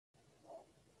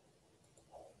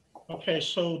Okay,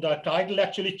 so the title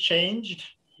actually changed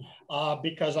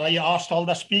because I asked all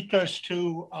the speakers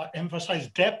to emphasize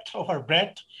depth over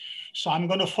breadth. So I'm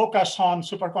going to focus on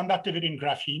superconductivity in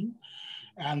graphene.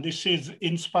 And this is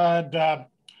inspired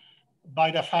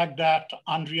by the fact that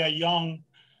Andrea Young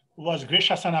was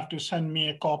gracious enough to send me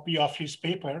a copy of his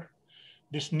paper,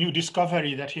 this new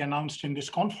discovery that he announced in this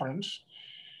conference,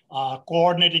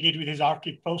 coordinating it with his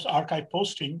archive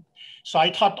posting. So I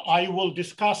thought I will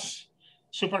discuss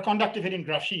superconductivity in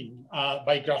graphene.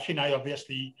 By graphene, I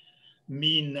obviously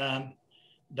mean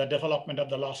the development of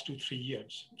the last 2-3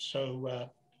 years. So,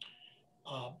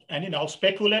 and I'll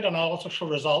speculate and I'll also show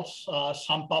results,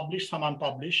 some published, some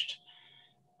unpublished.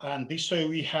 And this way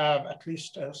we have at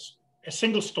least a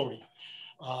single story.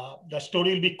 The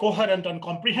story will be coherent and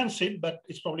comprehensive, but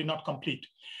it's probably not complete.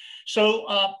 So,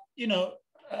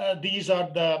 these are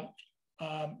the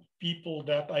people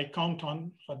that I count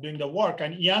on for doing the work.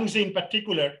 And Yangzi in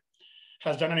particular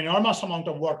has done an enormous amount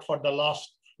of work for the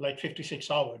last like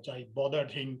 56 hours. I bothered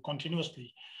him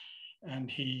continuously and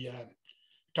he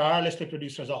tirelessly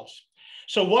produced results.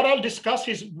 So what I'll discuss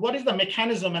is what is the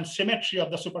mechanism and symmetry of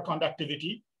the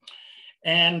superconductivity.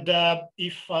 And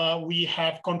if we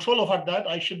have control over that,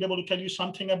 I should be able to tell you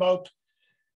something about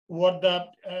what the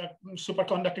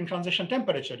superconducting transition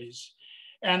temperature is.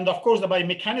 And of course, by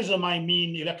mechanism, I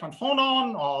mean electron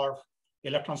phonon or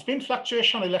electron spin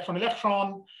fluctuation,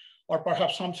 electron-electron, or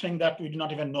perhaps something that we do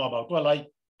not even know about. Well, I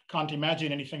can't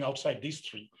imagine anything outside these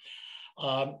three.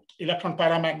 Electron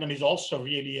paramagnet is also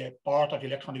really a part of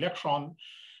electron-electron,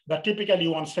 but typically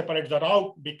one separates that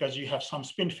out because you have some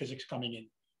spin physics coming in.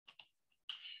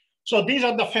 So these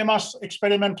are the famous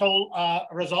experimental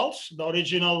results, the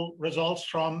original results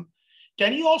from,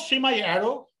 can you all see my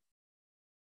arrow?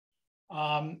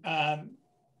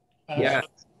 Yeah.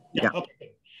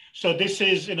 Okay. So this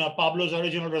is Pablo's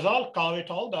original result, Kao et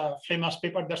al., the famous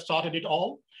paper that started it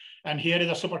all. And here is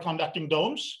the superconducting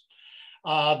domes.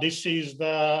 This is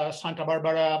the Santa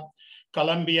Barbara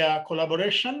Columbia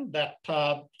collaboration that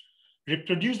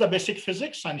reproduced the basic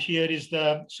physics. And here is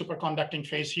the superconducting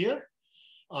phase here.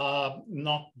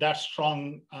 Not that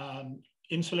strong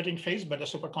insulating phase, but the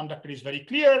superconductor is very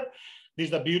clear. This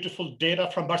is the beautiful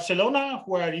data from Barcelona,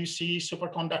 where you see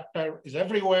superconductor is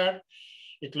everywhere.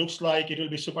 It looks like it will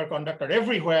be superconductor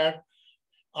everywhere,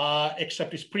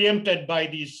 except it's preempted by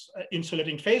these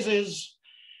insulating phases.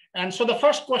 And so the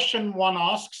first question one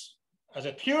asks, as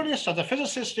a theorist, as a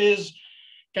physicist, is,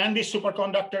 can this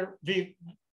superconductor be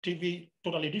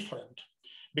totally different?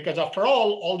 Because after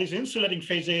all these insulating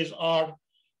phases are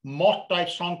Mott type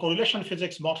strong correlation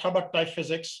physics, Mott-Hubbard type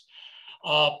physics.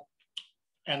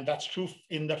 And that's true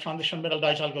in the transition metal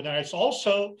dipole algorithms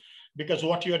also, because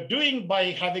what you're doing by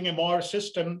having a Moire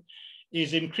system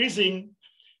is increasing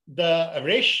the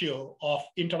ratio of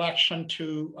interaction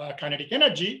to kinetic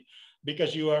energy,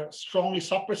 because you are strongly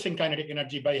suppressing kinetic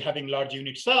energy by having large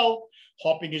unit cell.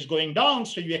 Hopping is going down,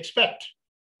 so you expect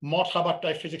Mott-Hubbard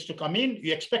type physics to come in.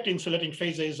 You expect insulating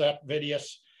phases at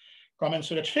various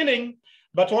commensurate filling.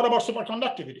 But what about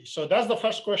superconductivity? So that's the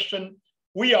first question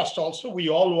we asked also. We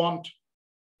all want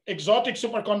exotic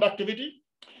superconductivity,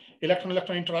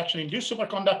 electron-electron interaction induced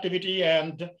superconductivity.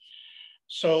 And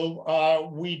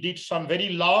so we did some very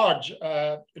large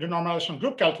renormalization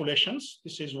group calculations.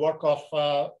 This is work of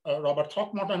Robert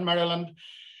Throckmorton, Maryland.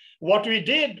 What we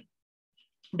did,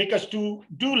 because to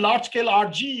do large scale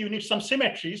RG, you need some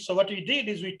symmetry. So what we did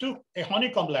is we took a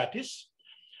honeycomb lattice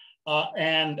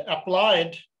and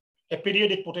applied a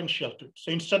periodic potential to it.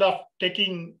 So instead of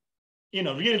taking,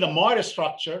 really the Moire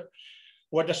structure,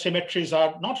 where the symmetries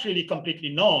are not really completely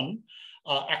known,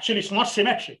 actually it's not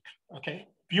symmetric, okay?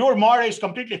 Pure Moire is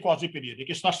completely quasi-periodic,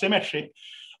 it's not symmetric.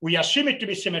 We assume it to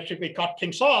be symmetric, we cut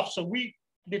things off, so we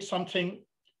did something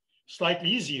slightly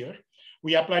easier.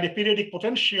 We applied a periodic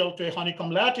potential to a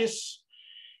honeycomb lattice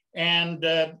and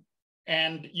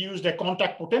used a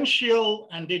contact potential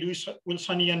and did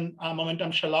Wilsonian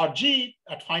momentum shell RG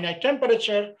at finite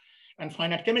temperature and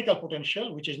finite chemical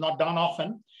potential, which is not done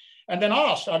often, and then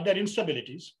asked, are there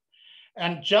instabilities?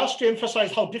 And just to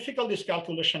emphasize how difficult this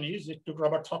calculation is, it took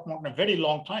Robert Throckmorton a very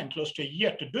long time, close to a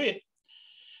year to do it.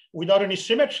 Without any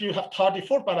symmetry, you have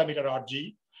 34 parameter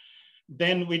RG.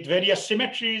 Then with various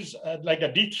symmetries, like the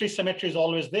D3 symmetry is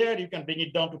always there, you can bring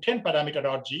it down to 10 parameter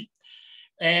RG.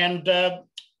 And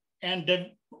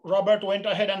Robert went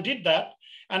ahead and did that.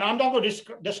 And I'm not going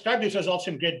to describe these results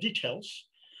in great details.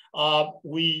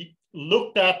 We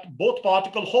looked at both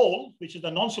particle hole, which is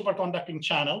the non-superconducting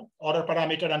channel, order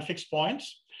parameter and fixed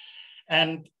points,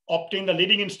 and obtained the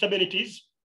leading instabilities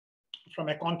from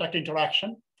a contact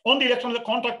interaction. Only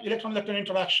electron-electron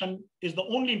interaction is the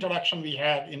only interaction we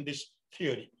have in this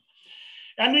theory.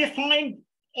 And we find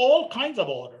all kinds of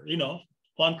order.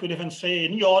 One could even say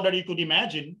any order you could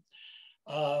imagine.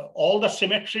 All the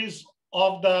symmetries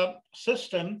of the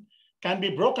system can be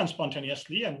broken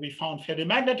spontaneously. And we found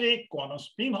ferromagnetic, quantum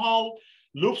spin Hall,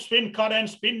 loop spin current,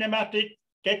 spin nematic,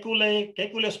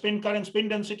 Kekulé spin current, spin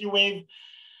density wave,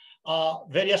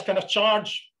 various kind of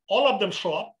charge. All of them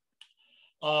show up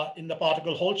in the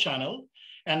particle-hole channel.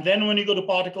 And then when you go to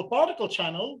particle-particle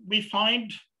channel, we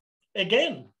find,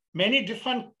 again, many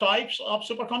different types of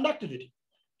superconductivity,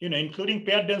 including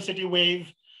paired density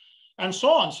wave and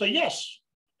so on. So yes,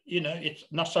 it's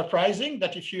not surprising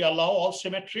that if you allow all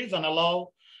symmetries and allow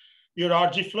your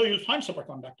RG flow, you'll find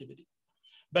superconductivity.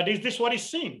 But is this what is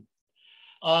seen?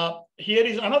 Here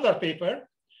is another paper,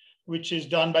 which is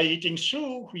done by Yiting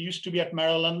Xu, who used to be at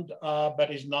Maryland,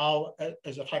 but is now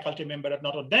as a faculty member at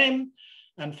Notre Dame,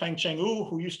 and Fengcheng Wu,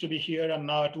 who used to be here and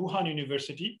now at Wuhan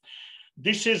University.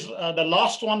 This is the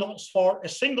last one was for a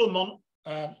single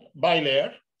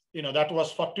bilayer. That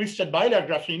was for twisted bilayer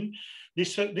graphene.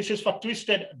 This is for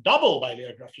twisted double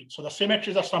bilayer graphene. So the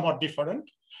symmetries are somewhat different.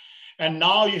 And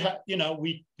now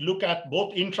we look at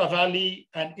both intra-valley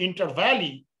and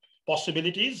inter-valley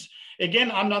possibilities.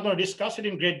 Again, I'm not going to discuss it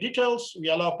in great details. We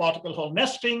allow particle hole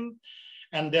nesting,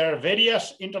 and there are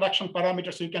various interaction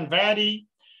parameters you can vary.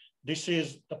 This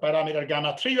is the parameter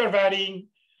gamma 3 you're varying,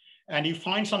 and you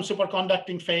find some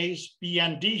superconducting phase, P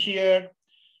and D here.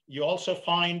 You also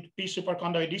find P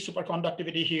superconductivity, D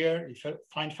superconductivity here. You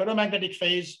find ferromagnetic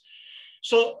phase.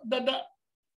 So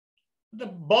the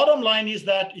bottom line is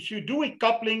that if you do a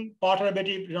coupling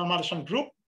part-derivative renormalization group,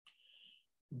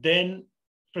 then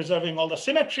preserving all the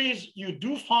symmetries, you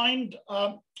do find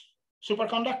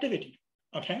superconductivity,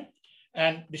 okay?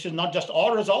 And this is not just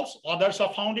our results, others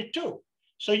have found it too.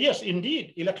 So yes,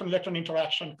 indeed, electron-electron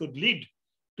interaction could lead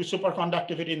to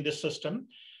superconductivity in this system,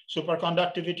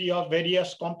 superconductivity of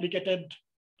various complicated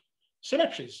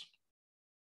symmetries.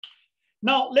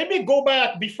 Now, let me go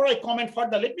back, before I comment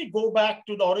further, let me go back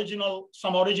to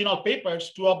some original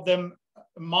papers, two of them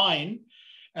mine,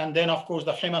 and then of course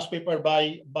the famous paper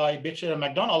by Bitcher and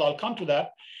McDonald, I'll come to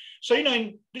that. So,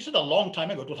 this is a long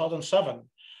time ago, 2007.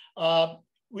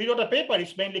 We wrote a paper,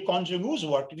 it's mainly Conjung Wu's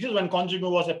work. This is when Conjung Wu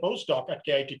was a postdoc at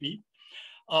KITP.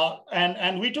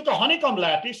 And we took a honeycomb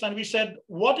lattice and we said,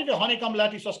 what if a honeycomb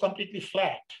lattice was completely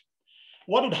flat?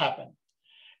 What would happen?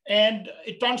 And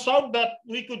it turns out that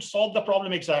we could solve the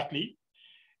problem exactly.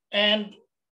 And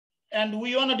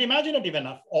we are not imaginative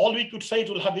enough. All we could say, it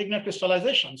will have Wigner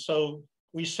crystallization. So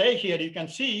we say here, you can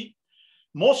see,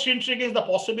 most intriguing is the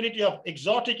possibility of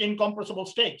exotic incompressible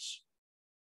states,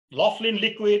 Laughlin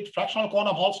liquid, fractional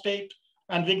quantum Hall state,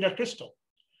 and Wigner crystal.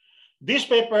 This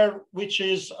paper, which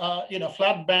is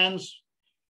flat bands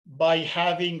by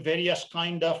having various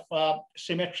kind of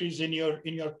symmetries in your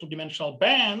two-dimensional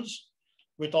bands,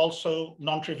 with also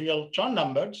non-trivial Chern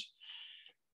numbers,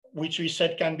 which we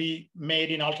said can be made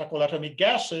in ultra-cold atomic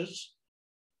gases.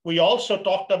 We also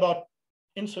talked about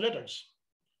insulators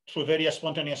through various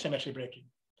spontaneous symmetry breaking,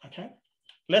 okay?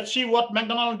 Let's see what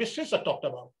McDonald and Bistritzer talked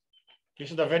about.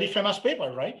 This is a very famous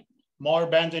paper, right? Moire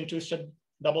bands in twisted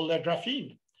double-layer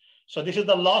graphene. So this is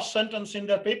the last sentence in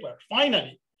their paper.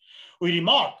 Finally, we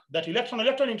remark that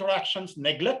electron-electron interactions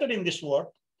neglected in this work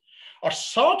are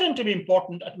certain to be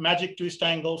important at magic twist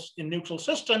angles in neutral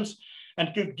systems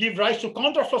and could give rise to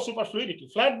counterflow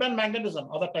superfluidity, flat band magnetism,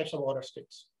 other types of order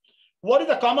states. What is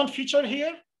the common feature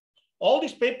here? All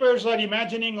these papers are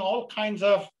imagining all kinds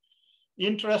of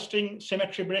interesting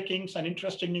symmetry breakings and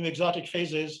interesting new exotic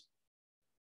phases,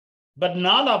 but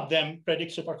none of them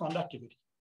predict superconductivity.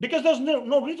 Because there's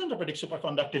no reason to predict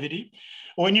superconductivity.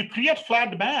 When you create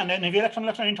flat band and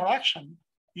electron-electron interaction,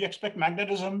 you expect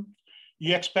magnetism,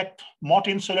 you expect Mott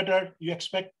insulator, you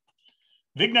expect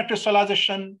Wigner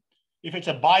crystallization. If it's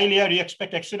a bilayer, you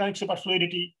expect extrinsic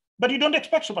superfluidity, but you don't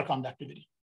expect superconductivity.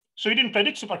 So you didn't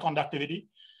predict superconductivity.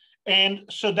 And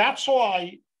so that's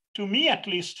why, to me at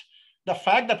least, the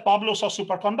fact that Pablo saw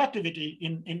superconductivity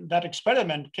in that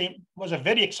experiment was a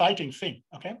very exciting thing,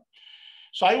 okay?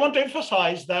 So I want to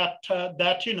emphasize that,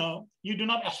 you do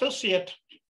not associate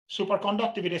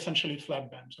superconductivity essentially with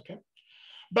flat bands, okay?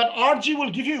 But RG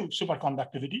will give you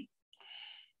superconductivity.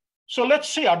 So let's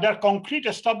see, are there concrete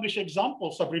established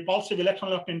examples of repulsive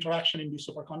electron-electron interaction in this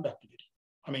superconductivity?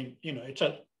 I mean,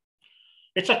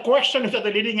 it's a question with the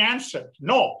leading answer,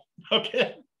 no,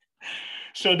 okay?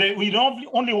 So we know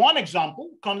only one example,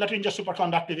 Lagrange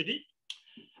superconductivity,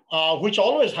 which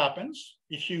always happens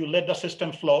if you let the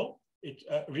system flow. It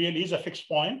really is a fixed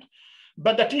point,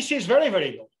 but the TC is very,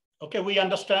 very low, Okay, we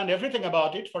understand everything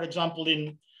about it. For example,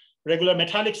 in regular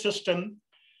metallic system,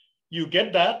 you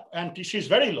get that, and TC is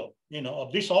very low,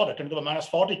 of this order, 10 to the minus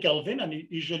 40 Kelvin, and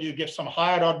usually you get some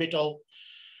higher orbital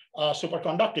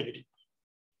superconductivity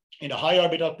in a high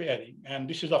orbital pairing, and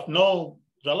this is of no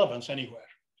relevance anywhere.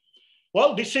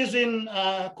 Well, this is in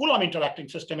Coulomb interacting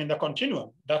system in the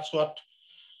continuum. That's what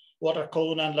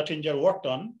Water-Cohn and Luttinger worked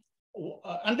on,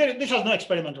 and this has no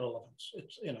experimental relevance.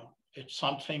 It's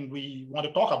something we want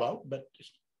to talk about, but it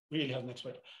really has no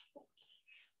experimental.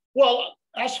 Well,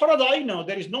 as far as I know,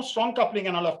 there is no strong coupling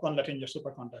analog of Luttinger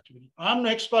superconductivity. I'm no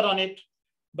expert on it,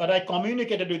 but I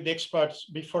communicated with the experts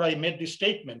before I made this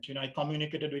statement. I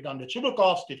communicated with Andrei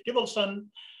Chubukov, Steve Kivelson,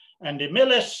 and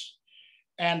Millis.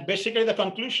 And basically the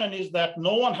conclusion is that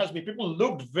no one has been, people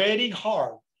looked very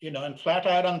hard, in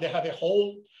Flatiron, they have a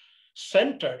whole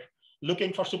center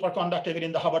looking for superconductivity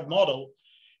in the Hubbard model.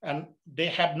 And they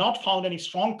have not found any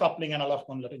strong coupling analog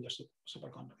of Luttinger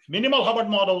superconductivity. Minimal Hubbard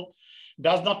model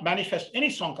does not manifest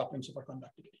any strong coupling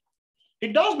superconductivity.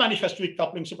 It does manifest weak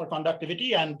coupling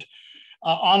superconductivity, and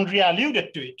Andrea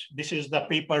alluded to it. This is the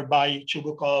paper by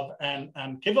Chubukov and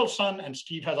Kivelson, and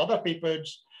Steve has other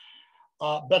papers.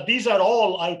 But these are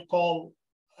all, I would call,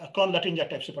 Cohn-Luttinger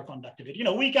type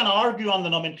superconductivity. We can argue on the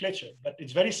nomenclature, but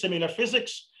it's very similar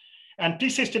physics, and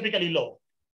TC is typically low.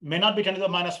 May not be 10 to the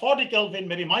minus 40 Kelvin,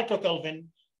 maybe microkelvin,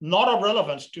 not of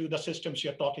relevance to the systems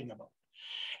you're talking about.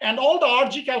 And all the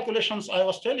RG calculations I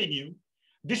was telling you,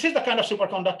 this is the kind of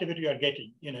superconductivity you are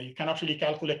getting. You cannot really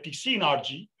calculate TC in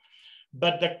RG,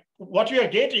 but what you are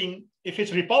getting, if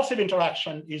it's repulsive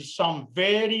interaction, is some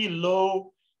very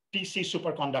low TC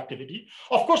superconductivity.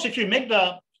 Of course, if you make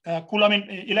the Coulomb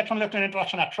electron-electron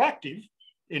interaction attractive,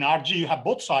 in RG you have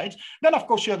both sides, then of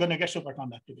course you're going to get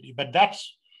superconductivity. But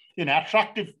that's,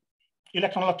 attractive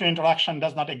electron-electron interaction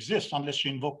does not exist unless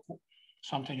you invoke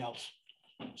something else,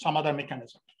 some other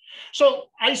mechanism. So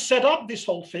I set up this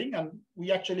whole thing, and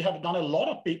we actually have done a lot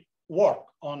of work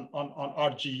on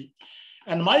RG.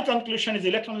 And my conclusion is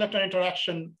electron-electron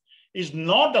interaction is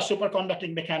not the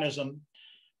superconducting mechanism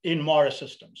in Moire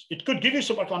systems. It could give you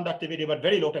superconductivity, but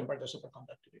very low temperature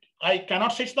superconductivity. I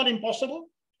cannot say it's not impossible,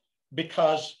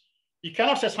 because you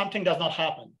cannot say something does not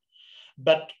happen.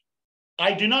 But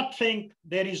I do not think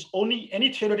there is only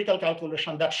any theoretical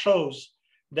calculation that shows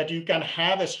that you can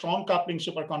have a strong coupling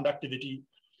superconductivity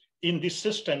in these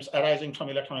systems arising from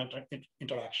electron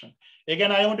interaction.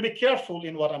 Again, I want to be careful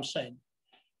in what I'm saying.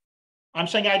 I'm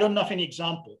saying I don't know of any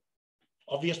example.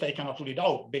 Obviously, I cannot rule it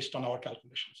out based on our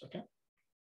calculations, okay?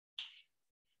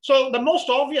 So the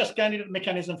most obvious candidate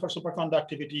mechanism for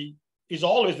superconductivity is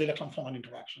always the electron-phonon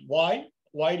interaction. Why?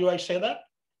 Why do I say that?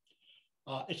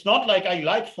 It's not like I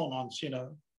like phonons,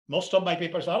 Most of my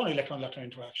papers are on electron-electron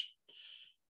interaction.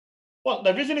 Well,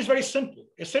 the reason is very simple.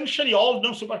 Essentially, all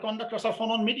known superconductors are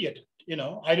phonon-mediated.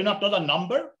 I do not know the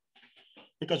number,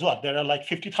 because what? There are like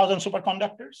 50,000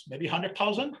 superconductors, maybe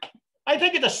 100,000. I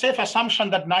think it's a safe assumption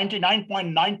that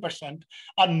 99.9%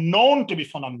 are known to be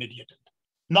phonon-mediated.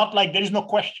 Not like there is no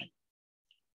question,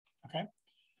 okay?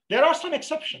 There are some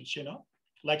exceptions,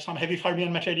 like some heavy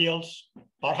fermion materials,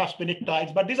 perhaps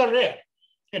pnictides, but these are rare.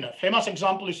 Famous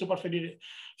example is superfluoride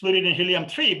in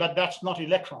helium-3, but that's not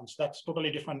electrons. That's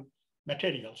totally different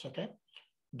materials, okay?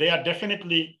 They are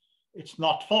definitely, it's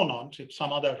not phonons, it's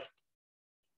some other.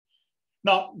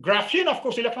 Now, graphene, of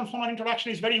course, electron-phonon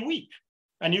interaction is very weak.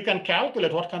 And you can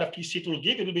calculate what kind of TC it will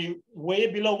give. It will be way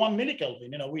below 1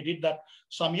 millikelvin. We did that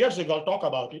some years ago. I'll talk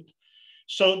about it.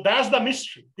 So that's the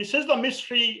mystery. This is the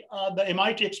mystery the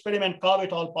MIT experiment, Cobb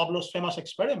et al., Pablo's famous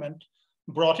experiment,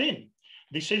 brought in.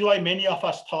 This is why many of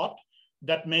us thought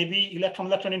that maybe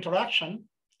electron-electron interaction,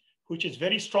 which is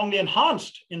very strongly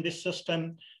enhanced in this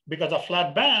system because of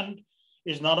flat band,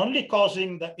 is not only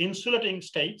causing the insulating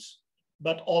states,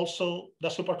 but also the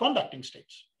superconducting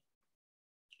states,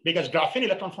 because graphene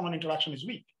electron-phonon interaction is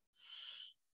weak.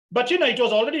 But it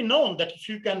was already known that if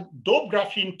you can dope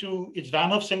graphene to its Van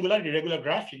Hoff singularity, regular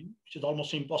graphene, which is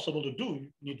almost impossible to do, you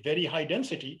need very high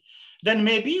density, then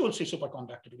maybe you will see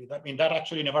superconductivity. That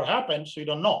actually never happened, so you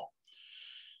don't know.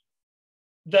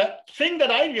 The thing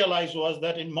that I realized was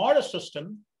that in Moire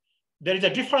system, there is a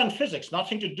different physics,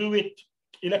 nothing to do with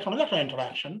electron-electron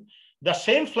interaction. The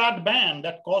same flat band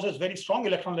that causes very strong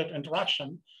electron-electron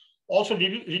interaction also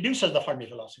reduces the Fermi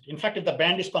velocity. In fact, if the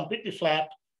band is completely flat,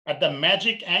 at the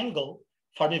magic angle,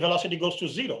 Fermi velocity goes to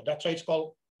 0. That's why it's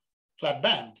called flat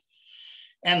band.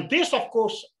 And this, of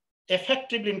course,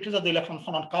 effectively increases the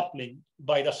electron-phonon coupling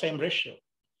by the same ratio.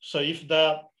 So if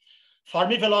the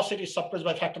Fermi velocity is suppressed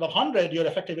by a factor of 100, your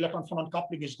effective electron-phonon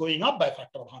coupling is going up by a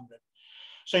factor of 100.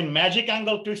 So in magic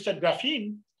angle twisted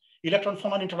graphene,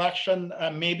 electron-phonon interaction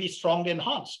may be strongly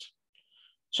enhanced.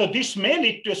 So this may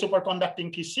lead to a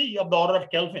superconducting TC of the order of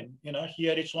Kelvin.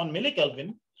 Here it's 1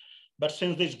 millikelvin, but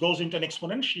since this goes into an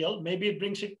exponential, maybe it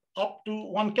brings it up to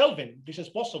 1 Kelvin. This is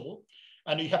possible,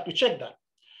 and you have to check that.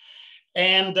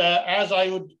 And as I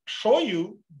would show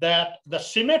you that the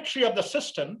symmetry of the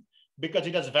system, because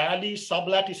it has valley,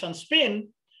 sublattice, and spin,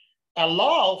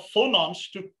 allow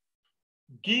phonons to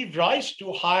give rise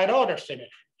to higher order symmetry.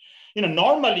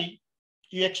 Normally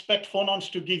you expect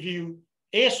phonons to give you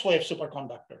S wave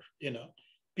superconductor.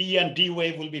 P and D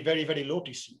wave will be very, very low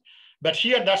TC. But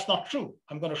here that's not true.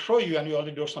 I'm going to show you, and we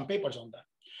already wrote some papers on that.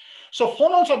 So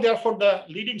phonons are therefore the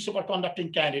leading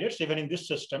superconducting candidates, even in this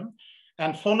system.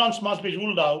 And phonons must be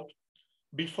ruled out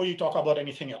before you talk about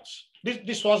anything else.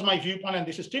 This was my viewpoint, and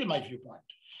this is still my viewpoint.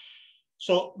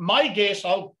 So my guess,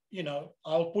 I'll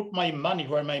put my money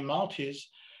where my mouth is.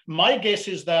 My guess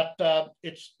is that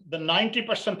it's the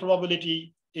 90%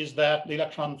 probability is that the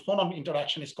electron-phonon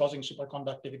interaction is causing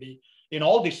superconductivity in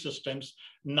all these systems,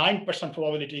 9%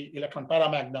 probability electron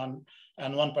paramagnon,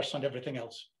 and 1% everything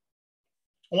else.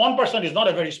 1% is not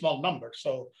a very small number,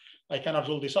 so I cannot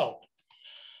rule this out.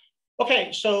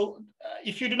 Okay, so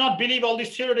if you do not believe all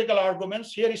these theoretical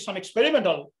arguments, here is some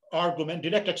experimental argument,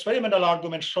 direct experimental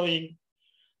argument showing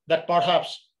that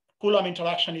perhaps Coulomb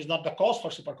interaction is not the cause for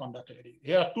superconductivity.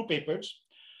 Here are 2 papers.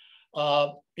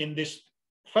 In this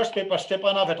first paper,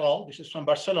 Stepanov et al., this is from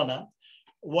Barcelona.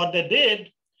 What they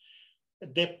did,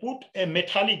 they put a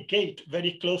metallic gate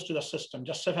very close to the system,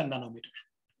 just 7 nanometers.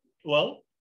 Well,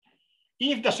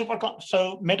 if the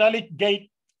so metallic gate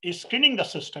is screening the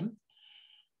system,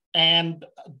 and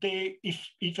if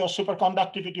your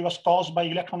superconductivity was caused by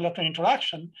electron-electron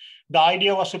interaction, the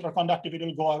idea was superconductivity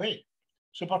will go away.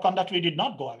 Superconductivity did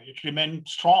not go away, it remained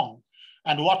strong.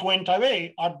 And what went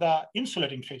away are the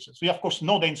insulating phases. We of course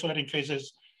know the insulating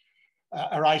phases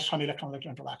arise from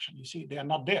electron-electron interaction. You see, they are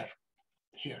not there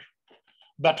here.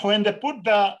 But when they put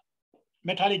the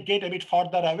metallic gate a bit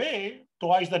farther away,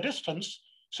 twice the distance,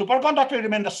 superconductivity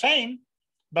remained the same,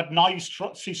 but now you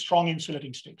see strong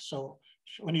insulating states. So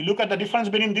when you look at the difference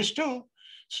between these two,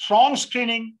 strong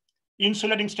screening,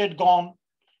 insulating state gone,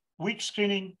 weak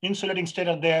screening, insulating state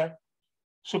are there,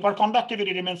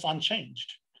 superconductivity remains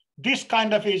unchanged. This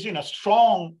kind of is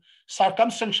strong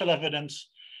circumstantial evidence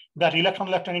that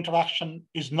electron-electron interaction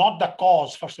is not the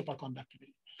cause for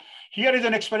superconductivity. Here is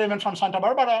an experiment from Santa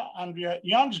Barbara and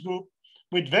Young's group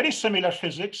with very similar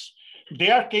physics.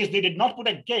 Their case, they did not put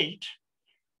a gate,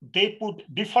 they put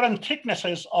different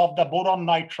thicknesses of the boron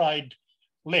nitride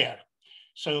layer.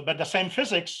 So, but the same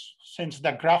physics, since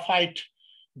the graphite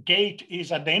gate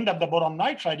is at the end of the boron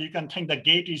nitride, you can think the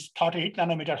gate is 38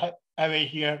 nanometer away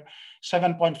here,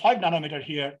 7.5 nanometer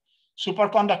here.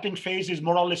 Superconducting phase is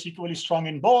more or less equally strong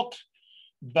in both,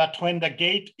 but when the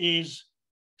gate is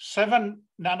 7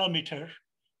 nanometer,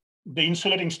 the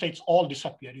insulating states all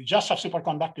disappear. You just have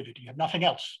superconductivity, you have nothing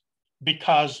else,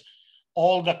 because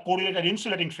all the correlated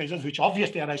insulating phases, which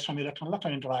obviously arise from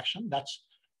electron-electron interaction, that's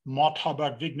Mott,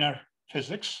 Hubbard, Wigner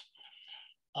physics,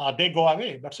 they go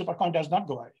away, but superconductivity does not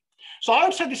go away. So I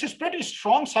would say this is pretty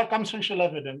strong circumstantial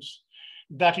evidence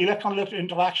that electron-electron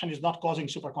interaction is not causing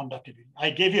superconductivity. I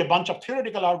gave you a bunch of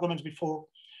theoretical arguments before.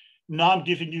 Now I'm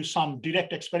giving you some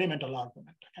direct experimental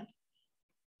argument. Okay?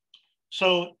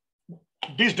 So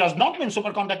this does not mean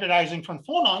superconductivity arising from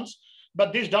phonons,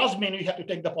 but this does mean we have to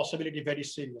take the possibility very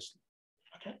seriously.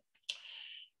 Okay?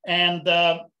 And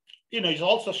it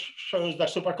also shows that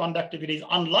superconductivity is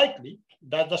unlikely.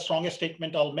 That's the strongest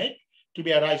statement I'll make, to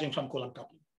be arising from Coulomb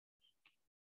coupling.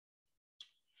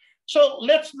 So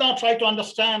let's now try to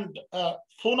understand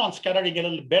phonon scattering a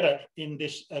little better in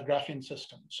this graphene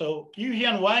system. So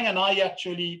Yu-Hian Wang and I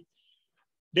actually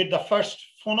did the first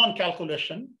phonon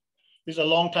calculation. This is a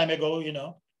long time ago,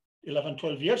 11,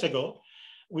 12 years ago.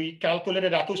 We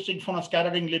calculated acoustic phonon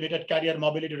scattering limited carrier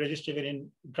mobility resistivity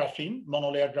in graphene,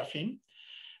 monolayer graphene.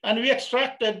 And we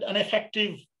extracted an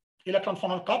effective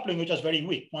electron-phonon coupling, which was very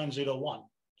weak, 0.01.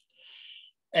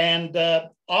 And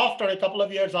after a couple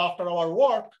of years after our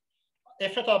work,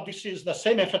 Efetov, this is the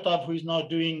same Efetov who is now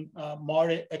doing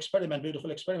Moiré experiment, beautiful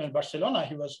experiment, Barcelona.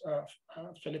 He was a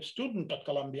Philip student at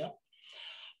Columbia.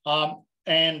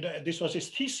 And this was his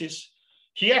thesis.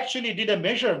 He actually did a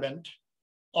measurement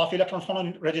of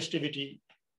electron-phonon resistivity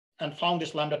and found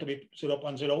this lambda to be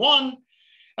 0.01.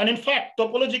 And in fact,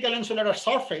 topological insulator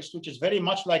surface, which is very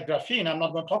much like graphene, I'm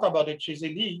not going to talk about it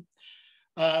easily.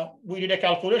 We did a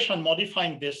calculation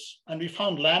modifying this, and we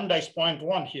found lambda is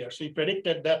 0.1 here. So we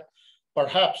predicted that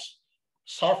perhaps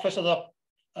surfaces of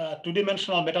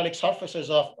two-dimensional metallic surfaces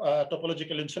of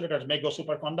topological insulators may go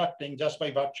superconducting just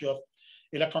by virtue of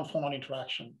electron-phonon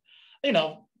interaction.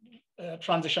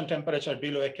 Transition temperature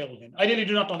below a Kelvin. I really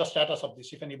do not know the status of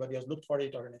this, if anybody has looked for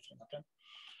it or anything,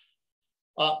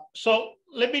 okay? So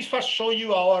let me first show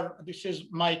you this is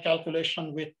my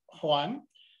calculation with Huang.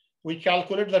 We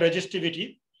calculate the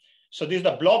resistivity. So this is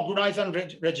the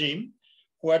Bloch-Gruneisen regime,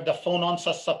 where the phonons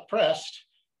are suppressed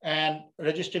and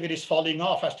resistivity is falling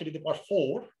off as to the power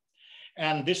 4.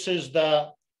 And this is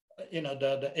the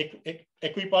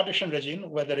equipartition regime,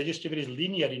 where the resistivity is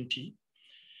linear in T.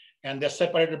 And they're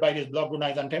separated by this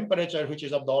Bloch-Gruneisen temperature, which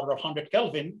is of the order of 100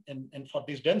 Kelvin for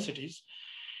these densities.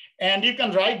 And you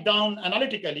can write down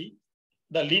analytically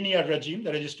the linear regime,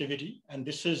 the resistivity, and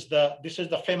this is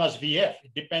the famous VF.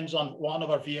 It depends on 1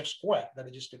 over VF squared, the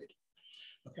resistivity.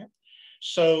 Okay,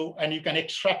 so and you can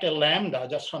extract a lambda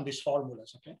just from these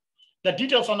formulas. Okay, the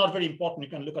details are not very important.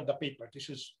 You can look at the paper. This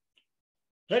is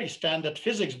very standard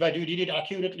physics, but you did it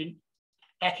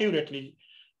accurately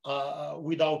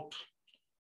without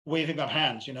waving of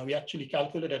hands. We actually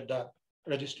calculated the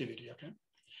resistivity. Okay,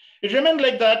 it remained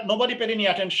like that. Nobody paid any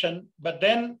attention. But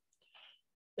then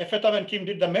Efetov and Kim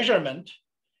did the measurement,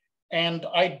 and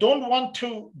I don't want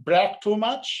to brag too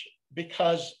much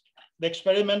because the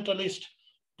experimentalist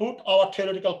put our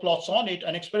theoretical plots on it,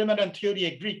 and experiment and theory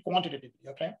agree quantitatively.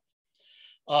 Okay,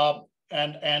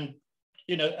 and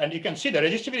you can see the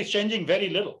resistivity is changing very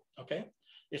little. Okay,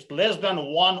 it's less than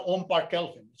 1 ohm per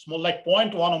Kelvin. It's more like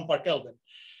 0.1 ohm per Kelvin.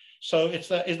 So it's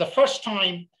the first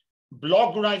time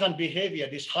Bloch-Gruneisen behavior,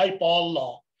 this high Paul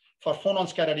law for phonon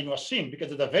scattering was seen,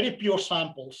 because of the very pure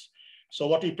samples. So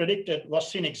what we predicted was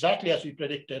seen exactly as we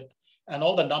predicted, and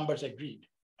all the numbers agreed.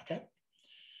 Okay,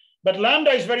 but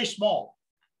lambda is very small.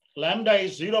 Lambda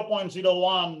is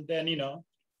 0.01, then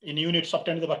in units of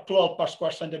 10 to the power 12 per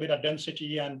square centimeter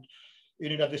density, and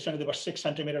unit of this 10 to the power 6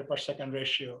 centimeter per second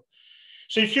ratio.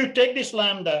 So if you take this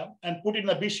lambda and put it in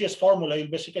the BCS formula, you'll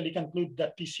basically conclude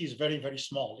that TC is very, very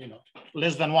small,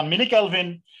 less than 1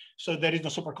 millikelvin. So there is no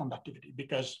superconductivity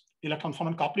because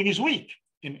electron-phonon coupling is weak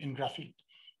in graphene.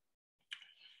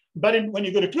 But when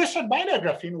you go to twisted bilayer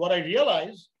graphene, what I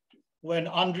realized when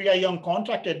Andrea Young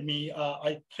contacted me,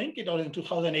 I think it was in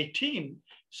 2018,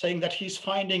 saying that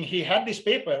he had this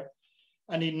paper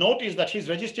and he noticed that his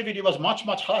resistivity was much,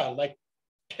 much higher, like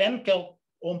 10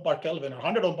 ohm per Kelvin or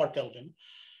 100 ohm per Kelvin.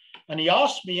 And he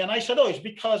asked me, and I said, oh, it's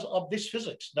because of this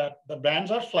physics, that the bands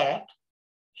are flat.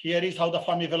 Here is how the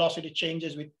Fermi velocity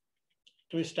changes with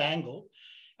twist angle.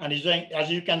 And as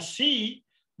you can see,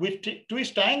 with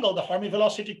twist angle, the Fermi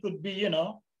velocity could be,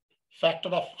 factor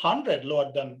of 100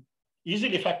 lower than,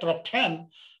 easily factor of 10,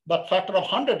 but factor of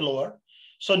 100 lower.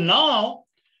 So now,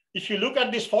 if you look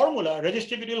at this formula,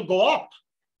 resistivity will go up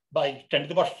by 10 to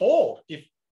the power 4 if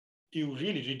you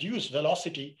really reduce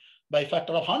velocity by a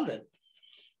factor of 100.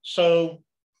 So,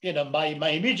 my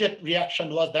immediate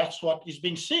reaction was that's what is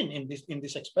being seen in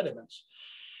these experiments.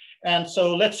 And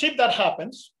so let's see if that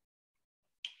happens.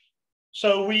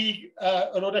 So we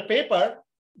wrote a paper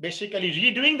basically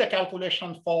redoing the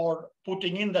calculation for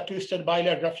putting in the twisted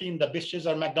bilayer graphene, the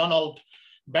Bistriza-McDonald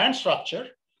band structure,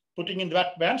 putting in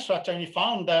that band structure, and we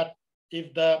found that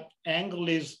if the angle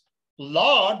is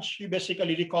large, you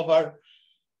basically recover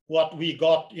what we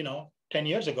got 10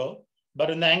 years ago. But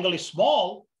when the angle is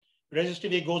small,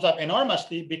 resistivity goes up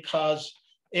enormously because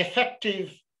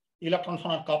effective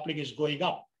electron-phonon coupling is going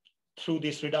up through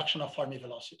this reduction of Fermi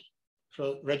velocity.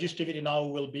 So resistivity now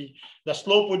will be, the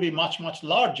slope will be much, much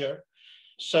larger.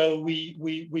 So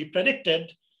we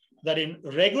predicted that in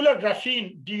regular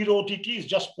graphene, d rho dt is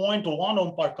just 0.1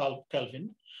 ohm per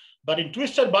Kelvin. But in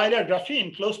twisted bilayer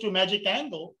graphene, close to magic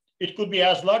angle, it could be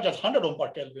as large as 100 ohm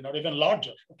per Kelvin or even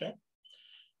larger, okay?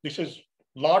 This is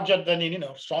larger than in,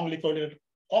 strongly correlated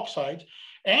oxides.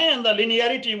 And the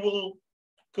linearity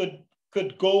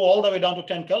could go all the way down to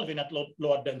 10 Kelvin at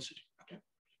lower density, okay?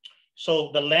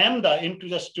 So the lambda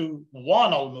increases to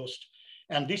 1 almost.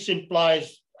 And this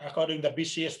implies, according to the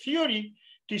BCS theory,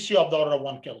 TC of the order of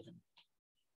 1 Kelvin.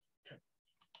 Okay.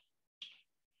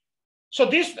 So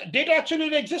this data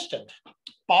actually existed.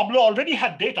 Pablo already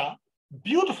had data,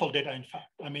 beautiful data, in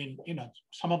fact. I mean,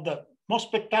 some of the most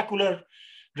spectacular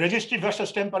resistive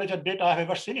versus temperature data I've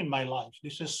ever seen in my life.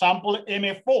 This is sample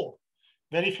MA4,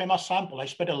 very famous sample. I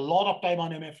spent a lot of time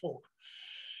on MA4.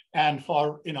 And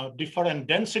for different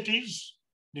densities,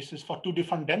 this is for 2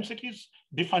 different densities.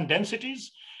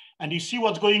 And you see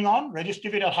what's going on.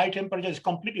 Resistivity at high temperature is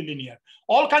completely linear.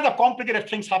 All kinds of complicated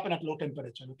things happen at low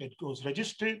temperature. Okay, it goes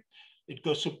resistive, it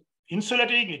goes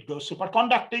insulating, it goes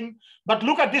superconducting. But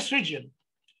look at this region.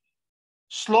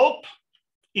 Slope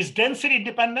is density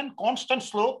independent, constant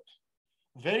slope,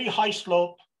 very high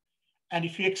slope, And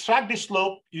if you extract this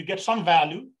slope, you get some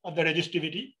value of the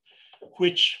resistivity,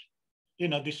 which,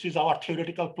 this is our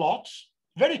theoretical plots,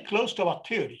 very close to our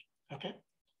theory, okay?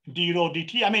 D rho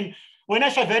dt. I mean, when I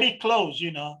say very close,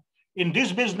 in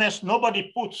this business,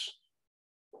 nobody puts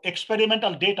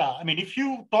experimental data. I mean, if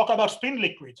you talk about spin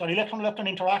liquids or electron-electron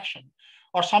interaction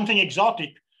or something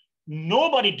exotic,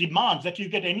 nobody demands that you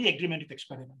get any agreement with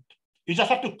experiment. You just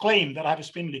have to claim that I have a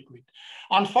spin liquid.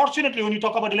 Unfortunately, when you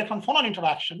talk about electron-phonon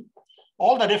interaction,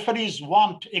 all the referees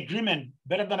want agreement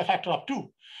better than a factor of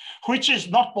 2, which is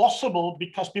not possible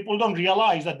because people don't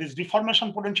realize that this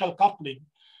deformation potential coupling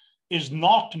is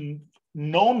not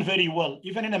known very well,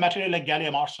 even in a material like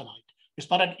gallium arsenide. It's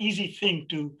not an easy thing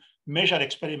to measure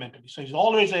experimentally. So it's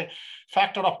always a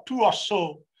factor of 2 or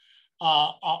so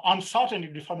uncertainty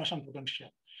deformation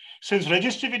potential. Since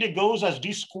resistivity goes as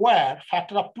d squared,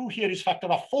 factor of 2 here is factor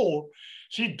of 4.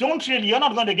 So you're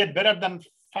not going to get better than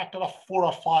factor of 4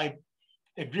 or 5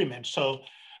 agreement. So,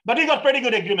 but we got pretty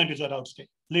good agreement is what I would say,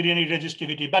 linear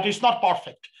resistivity, but it's not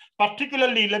perfect.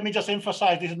 Particularly, let me just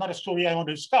emphasize, this is not a story I want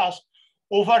to discuss.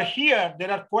 Over here, there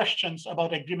are questions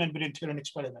about agreement between theory and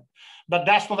experiment, but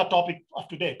that's not the topic of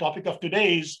today. Topic of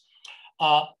today is,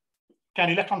 can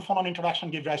electron-phonon interaction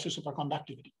give rise to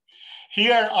superconductivity?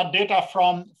 Here are data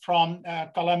from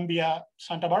Columbia,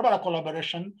 Santa Barbara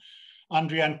collaboration,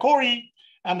 Andrea and Corey,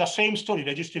 and the same story,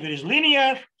 resistivity is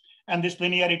linear, and this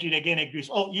linearity again agrees.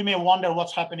 Oh, you may wonder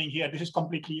what's happening here. This is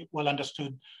completely well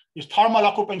understood. Is thermal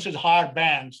occupancy is higher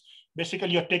bands.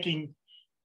 Basically, you're taking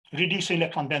reducing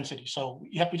electron density. So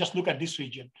you have to just look at this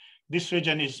region. This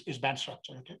region is band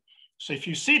structure, okay? So if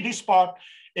you see this part,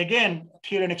 again,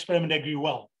 theory and experiment agree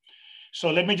well. So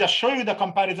let me just show you the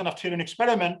comparison of theory and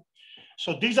experiment.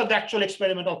 So these are the actual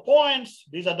experimental points.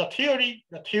 These are the theory.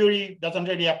 The theory doesn't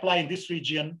really apply in this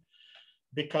region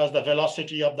because the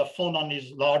velocity of the phonon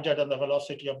is larger than the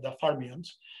velocity of the fermions.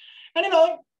 And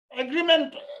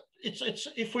agreement,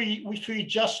 if we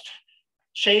just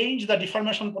change the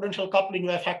deformation potential coupling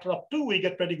by a factor of 2, we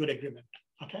get pretty good agreement,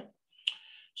 okay?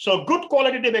 So good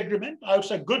qualitative agreement, I would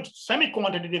say good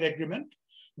semi-quantitative agreement.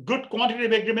 Good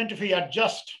quantitative agreement if we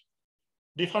adjust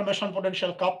deformation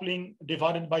potential coupling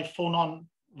divided by phonon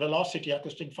velocity,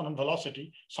 acoustic phonon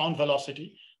velocity, sound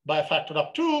velocity by a factor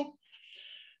of 2.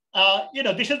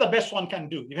 This is the best one can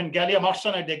do. Even gallium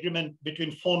arsenide, the agreement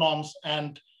between phonons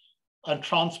and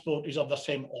transport is of the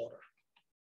same order.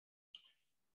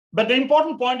 But the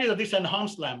important point is that this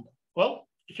enhanced lambda. Well,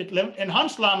 if it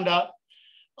enhanced lambda,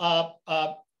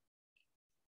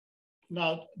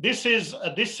 now this is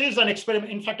an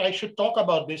experiment. In fact, I should talk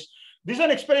about this. This is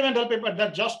an experimental paper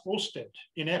that just posted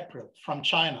in April from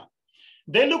China.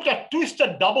 They looked at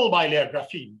twisted double bilayer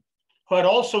graphene, where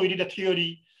also we did a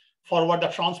theory for what the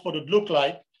transport would look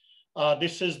like.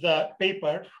 This is the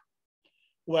paper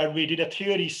where we did a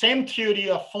theory, same theory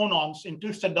of phonons in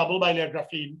twisted double bilayer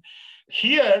graphene.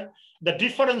 Here, the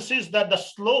difference is that the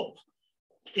slope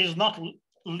is not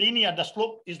linear. The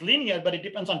slope is linear, but it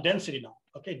depends on density now.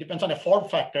 Okay, it depends on a form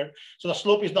factor. So the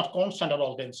slope is not constant at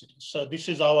all densities. So this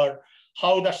is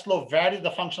how the slope varies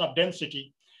the function of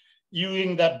density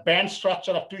using the band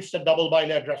structure of twisted double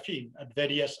bilayer graphene at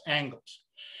various angles.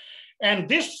 And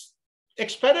this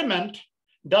experiment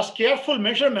does careful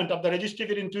measurement of the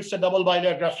resistivity in twisted double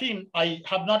bilayer graphene. I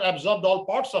have not observed all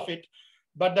parts of it,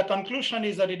 but the conclusion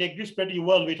is that it agrees pretty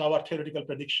well with our theoretical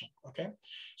prediction, okay?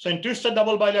 So in twisted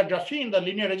double bilayer graphene, the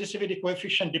linear resistivity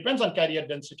coefficient depends on carrier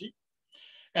density,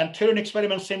 and theory and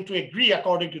experiments seem to agree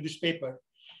according to this paper.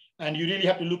 And you really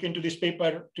have to look into this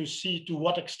paper to see to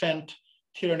what extent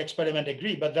theory and experiment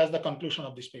agree, but that's the conclusion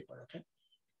of this paper, okay?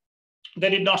 They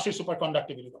did not see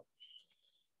superconductivity though,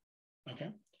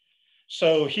 okay?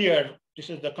 So here, this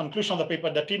is the conclusion of the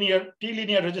paper. The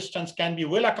T-linear resistance can be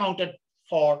well accounted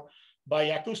for by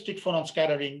acoustic phonon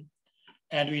scattering,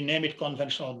 and we name it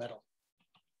conventional metal.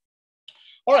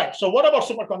 All right, so what about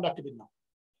superconductivity now?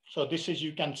 So this is,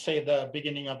 you can say, the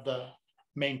beginning of the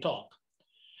main talk.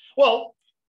 Well,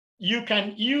 you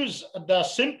can use the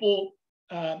simple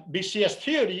BCS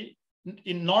theory.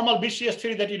 In normal BCS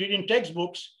theory that you read in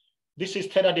textbooks, this is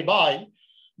theta dBi,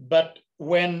 but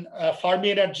when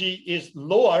Fermi energy is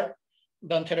lower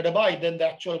than theta dBi, then the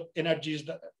actual energy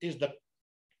is the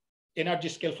energy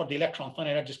scale for the electrons, not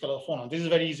energy scale of the phonon. This is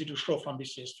very easy to show from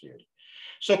BCS theory.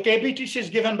 So KBTC is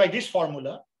given by this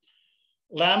formula.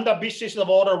 Lambda BCS is of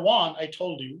order 1, I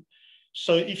told you.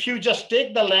 So if you just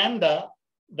take the lambda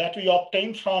that we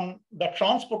obtained from the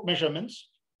transport measurements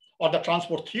or the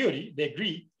transport theory, they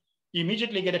agree, you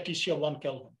immediately get a TC of 1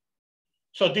 Kelvin.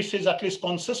 So this is at least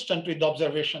consistent with the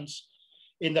observations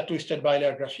in the twisted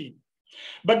bilayer graphene.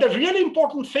 But the really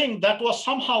important thing that was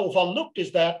somehow overlooked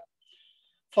is that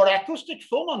For acoustic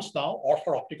phonons now, or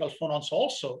for optical phonons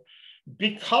also,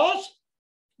 because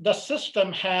the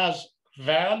system has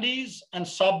valleys and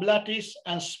sublattice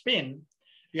and spin,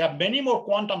 you have many more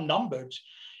quantum numbers.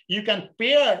 You can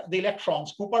pair the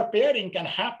electrons. Cooper pairing can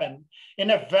happen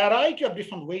in a variety of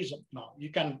different ways now. You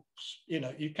can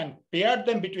pair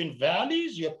them between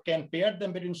valleys, you can pair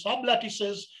them between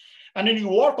sublattices, and then you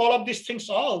work all of these things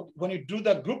out. When you do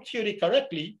the group theory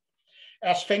correctly,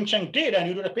 as Feng Cheng did, and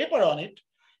you did a paper on it,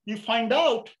 you find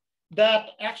out that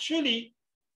actually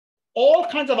all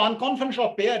kinds of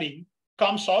unconventional pairing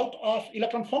comes out of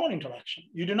electron-phonon interaction.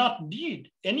 You do not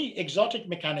need any exotic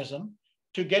mechanism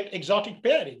to get exotic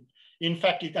pairing. In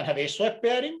fact, you can have S-wave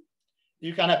pairing,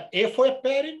 you can have F-wave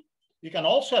pairing, you can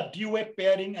also have D-wave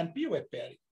pairing and P-wave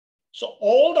pairing. So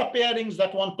all the pairings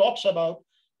that one talks about,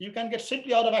 you can get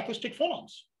simply out of acoustic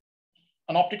phonons.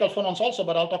 And optical phonons also,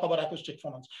 but I'll talk about acoustic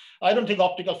phonons. I don't think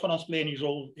optical phonons play any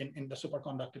role in the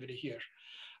superconductivity here.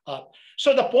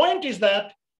 So the point is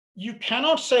that you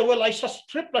cannot say, well, I saw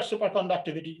triplet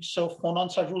superconductivity, so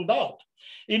phonons are ruled out.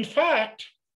 In fact,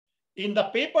 in the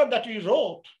paper that we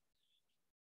wrote,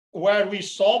 where we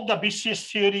solved the BCS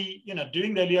theory,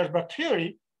 doing the Eliasberg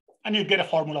theory, and you get a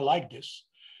formula like this.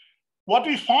 What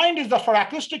we find is that for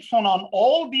acoustic phonon,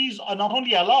 all these are not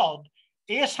only allowed,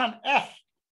 S and F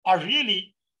are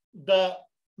really the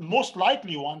most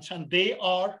likely ones, and they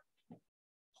are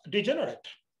degenerate.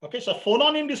 Okay, so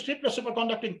phonon in this triplet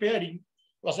superconducting pairing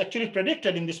was actually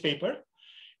predicted in this paper,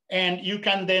 and you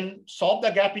can then solve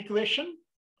the gap equation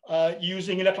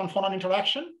using electron-phonon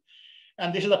interaction.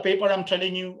 And this is a paper I'm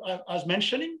telling you, I was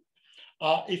mentioning.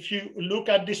 If you look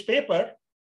at this paper,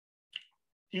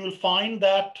 you will find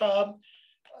that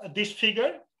this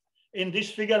figure, in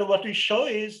this figure, what we show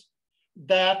is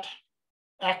that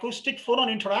acoustic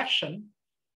phonon interaction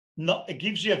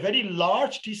gives you a very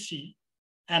large TC,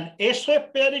 and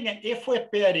S-wave pairing and F-wave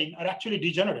pairing are actually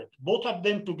degenerate. Both of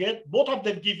them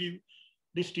give you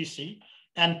this TC,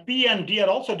 and P and D are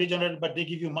also degenerate, but they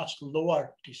give you much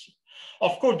lower TC.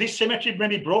 Of course, this symmetry may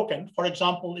be broken. For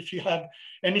example, if you have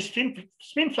any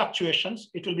spin fluctuations,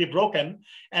 it will be broken,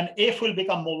 and F will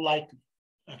become more likely.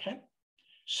 Okay,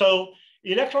 so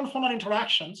electron-phonon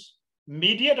interactions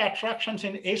mediate attractions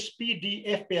in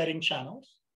SP-DF pairing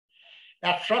channels.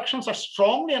 Attractions are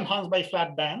strongly enhanced by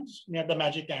flat bands near the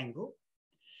magic angle.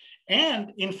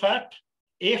 And in fact,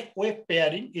 F-wave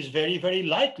pairing is very, very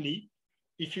likely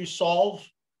if you solve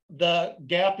the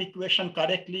gap equation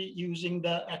correctly using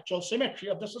the actual symmetry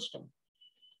of the system.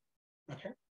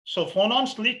 Okay, so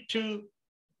phonons lead to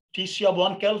TC of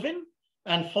 1 Kelvin,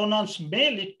 and phonons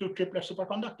may lead to triplet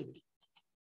superconductivity.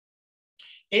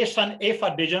 S and F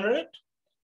are degenerate,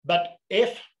 but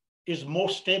F is more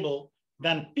stable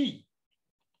than P.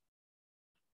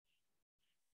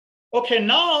 Okay,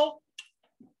 now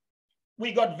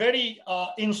we got very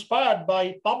inspired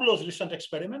by Pablo's recent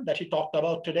experiment that he talked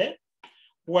about today,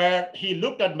 where he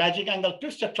looked at magic angle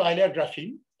twisted trilayer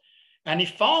graphene, and he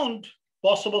found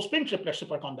possible spin triplet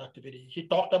superconductivity. He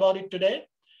talked about it today,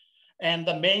 and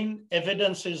the main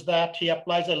evidence is that he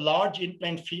applies a large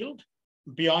in-plane field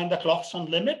beyond the Clarkson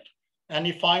limit, and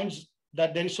he finds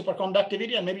that there is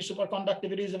superconductivity, and maybe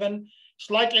superconductivity is even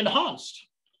slightly enhanced.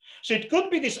 So it could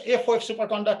be this F-wave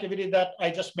superconductivity that I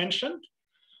just mentioned,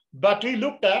 but we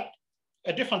looked at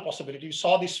a different possibility. You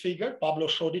saw this figure, Pablo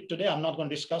showed it today. I'm not going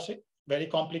to discuss it, very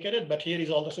complicated, but here is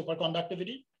all the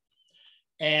superconductivity.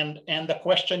 And the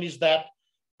question is that,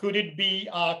 could it be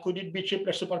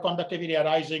triplet superconductivity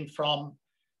arising from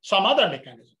some other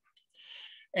mechanism?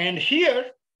 And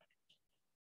here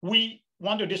we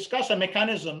want to discuss a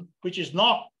mechanism which is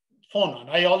not phonon.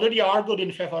 I already argued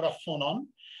in favor of phonon,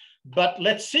 but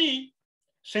let's see,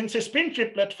 since a spin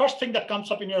triplet, first thing that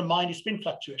comes up in your mind is spin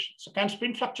fluctuations. So can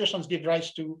spin fluctuations give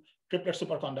rise to triplet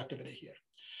superconductivity here?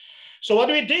 So what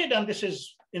we did, and this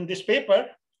is in this paper,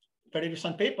 very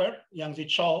recent paper, Yangzi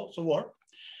Chow's work,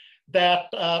 that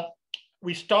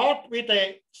we start with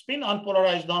a spin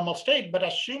unpolarized normal state, but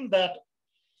assume that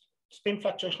spin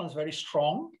fluctuation is very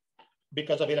strong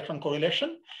because of electron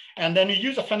correlation. And then we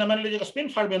use a phenomenological spin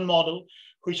fermion model,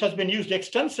 which has been used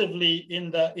extensively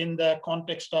in the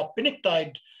context of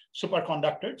pnictide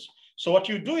superconductors. So what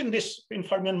you do in this spin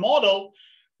fermion model,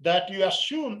 that you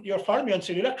assume your fermions,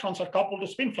 your electrons, are coupled to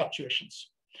spin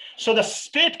fluctuations. So the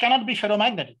state cannot be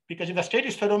ferromagnetic, because if the state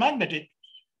is ferromagnetic,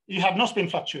 you have no spin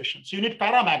fluctuations. You need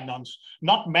paramagnons,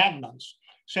 not magnons.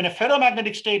 So in a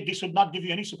ferromagnetic state, this would not give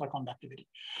you any superconductivity.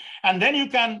 And then you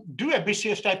can do a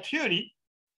BCS type theory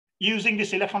using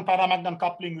this electron paramagnon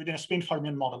coupling within a spin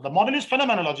fermion model. The model is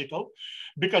phenomenological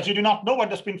because you do not know where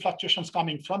the spin fluctuation is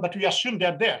coming from, but we assume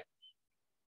they're there.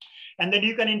 And then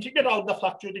you can integrate out the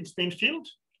fluctuating spin field.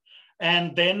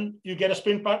 And then you get a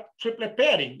spin triplet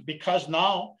pairing, because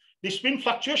now the spin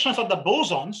fluctuations of the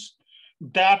bosons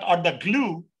that are the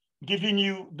glue giving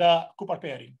you the Cooper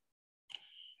pairing.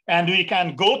 And we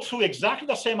can go through exactly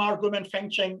the same argument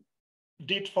Fengcheng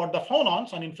did for the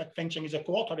phonons. And in fact, Fengcheng is a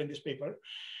co-author in this paper.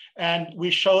 And we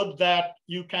showed that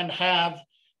you can have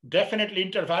definitely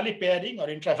intervalley pairing or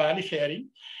intravalley pairing.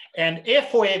 And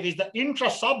F wave is the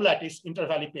intra-sublattice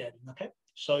intervalley pairing, okay?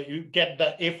 So you get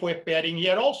the F wave pairing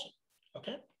here also,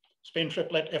 okay? Spin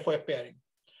triplet F wave pairing.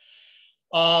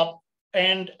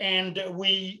 And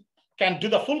we can do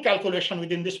the full calculation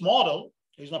within this model.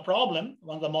 There's no problem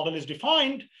once the model is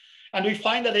defined. And we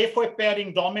find that the F wave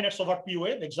pairing dominates over P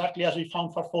wave, exactly as we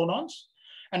found for phonons.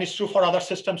 And it's true for other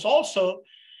systems also.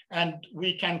 And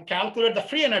we can calculate the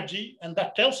free energy, and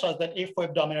that tells us that F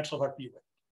wave dominates over P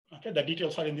wave. Okay, the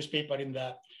details are in this paper in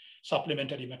the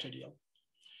supplementary material.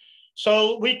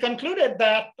 So we concluded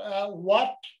that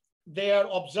what they are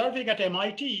observing at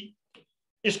MIT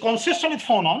is consistent with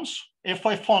phonons, F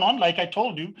wave phonon, like I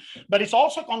told you, but it's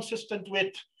also consistent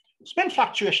with spin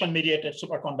fluctuation mediated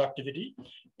superconductivity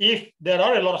if there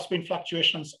are a lot of spin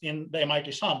fluctuations in the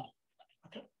MIT sample.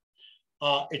 Okay.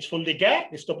 It's fully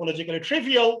gapped, it's topologically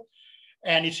trivial,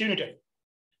 and it's unitary.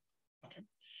 Okay.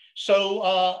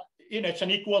 So it's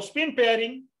an equal spin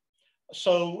pairing,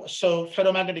 so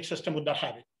ferromagnetic system would not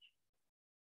have it.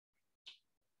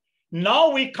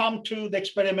 Now we come to the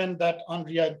experiment that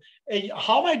Andrea,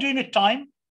 how am I doing with time?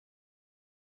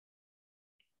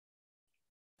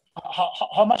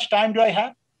 How much time do I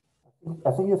have?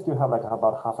 I think you still have like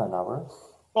about half an hour.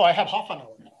 Oh, I have half an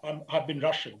hour. I've been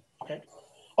rushing, okay.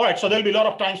 All right, so there'll be a lot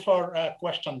of times for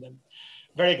question then.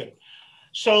 Very good.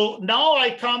 So now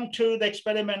I come to the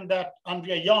experiment that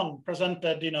Andrea Young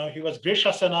presented. He was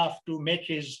gracious enough to make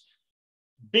his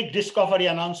big discovery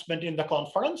announcement in the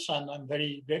conference, and I'm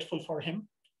very grateful for him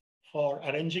for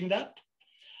arranging that.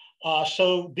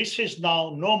 So this is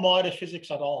now no moire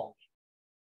physics at all.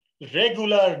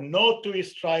 Regular no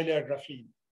twist trilayer graphene,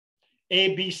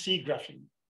 ABC graphene.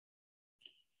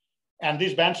 And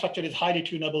this band structure is highly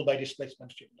tunable by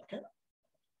displacement field, okay?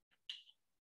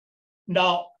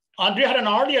 Now, Andrea had an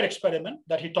earlier experiment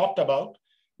that he talked about,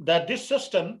 that this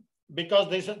system, because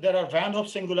there are Van Hoff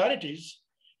singularities,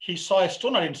 he saw a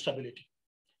Stoner instability.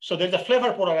 So there's a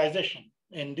flavor polarization.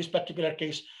 In this particular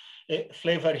case,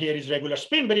 flavor here is regular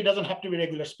spin, but it doesn't have to be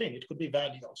regular spin. It could be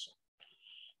value also.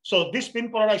 So these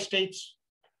spin polarized states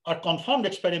are confirmed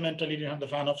experimentally in the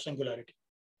Van Hoff singularity.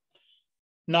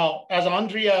 Now, as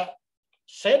Andrea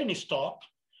said in his talk,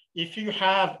 if you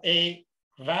have a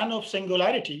Van Hoff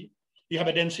singularity, you have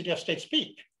a density of states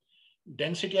peak.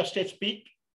 Density of states peak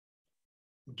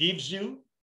gives you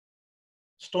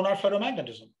Stoner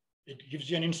ferromagnetism. It gives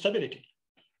you an instability,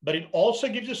 but it also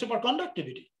gives you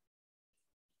superconductivity.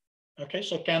 Okay,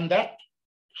 so can that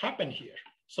happen here?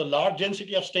 So large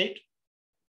density of state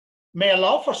may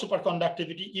allow for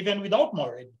superconductivity even without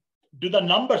moire. Do the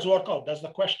numbers work out? That's the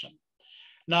question.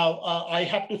 Now, I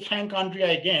have to thank Andrea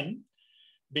again,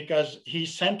 because he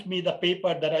sent me the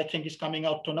paper that I think is coming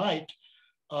out tonight,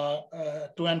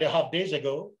 2.5 days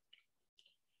ago,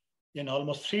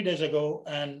 almost 3 days ago,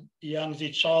 and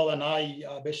Yangzi Chao and I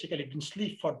basically didn't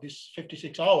sleep for these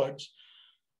 56 hours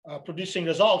producing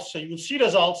results. So you will see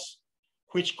results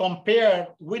which compare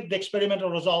with the experimental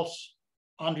results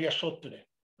Andrea showed today,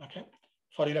 okay,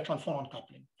 for electron phonon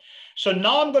coupling. So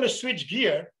now I'm going to switch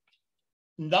gear.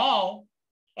 Now,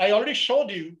 I already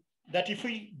showed you that if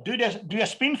we do a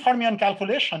spin fermion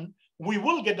calculation, we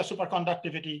will get the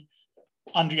superconductivity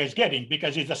Andrea is getting,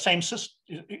 because it's the same system,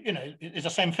 it's the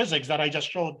same physics that I just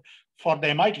showed for the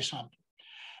MIT sample.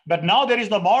 But now there is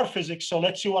the moire physics, so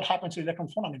let's see what happens with electron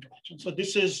phonon interaction. So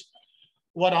this is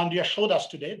what Andrea showed us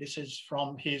today. This is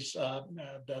from his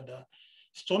the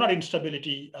Stoner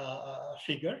instability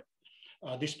figure,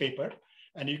 this paper,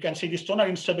 and you can see the Stoner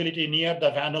instability near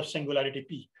the Van Hoff singularity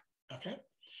peak. Okay,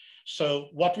 so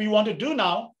what we want to do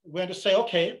now, we're going to say,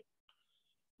 okay,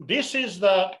 this is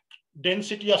the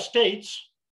density of states,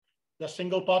 the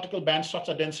single particle band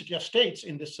structure density of states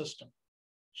in this system.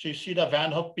 So you see the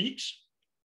Van Hoff peaks.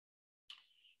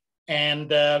 And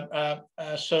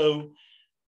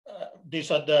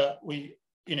these are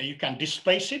you can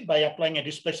displace it by applying a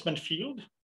displacement field.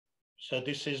 So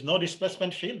this is no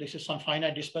displacement field. This is some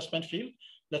finite displacement field.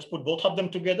 Let's put both of them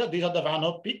together. These are the Van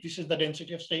Hoff peak. This is the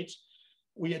density of states.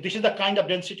 This is the kind of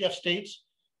density of states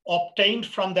obtained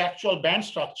from the actual band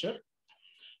structure.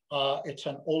 It's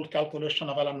an old calculation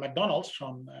of Alan McDonald's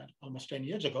from almost 10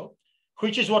 years ago,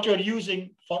 which is what you're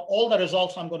using for all the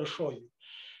results I'm going to show you.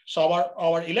 So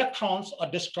our electrons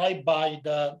are described by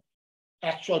the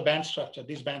actual band structure,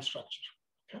 this band structure.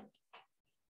 Okay.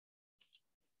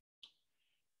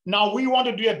 Now we want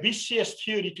to do a BCS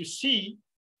theory to see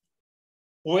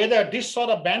whether this sort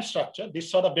of band structure,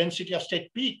 this sort of density of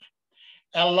state peak,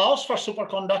 allows for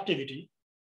superconductivity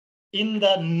in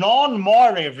the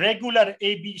non-moire regular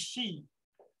ABC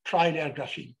tri-layer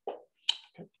graphene.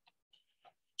 Okay.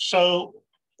 So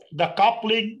the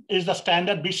coupling is the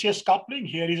standard BCS coupling.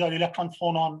 Here is our electron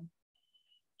phonon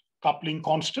coupling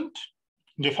constant,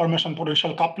 deformation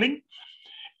potential coupling.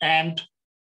 And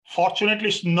fortunately,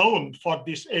 it's known for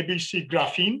this ABC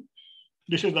graphene.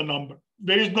 This is the number.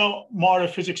 There is no moire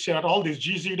physics here at all. This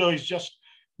G0 is just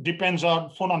depends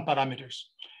on phonon parameters.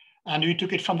 And we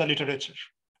took it from the literature.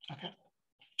 Okay.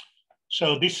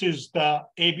 So this is the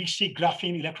ABC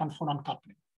graphene electron phonon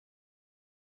coupling.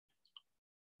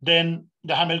 Then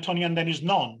the Hamiltonian then is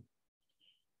known.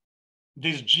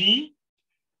 This G,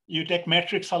 you take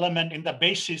matrix element in the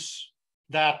basis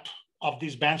that of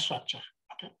this band structure.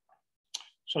 Okay.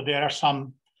 So there are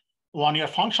some one-year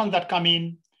functions that come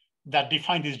in that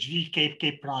define this G, K,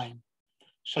 K prime.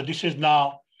 So this is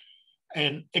now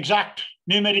an exact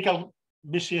numerical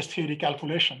BCS theory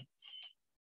calculation.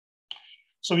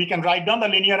 So we can write down the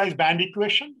linearized band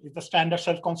equation. It's the standard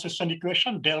self-consistent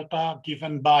equation, delta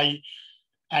given by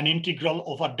an integral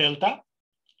over delta,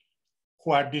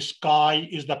 where this chi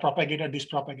is the propagator, this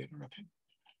propagator. Okay.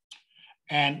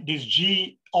 And this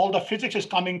G, all the physics is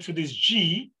coming to this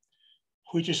G,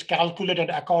 which is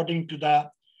calculated according to the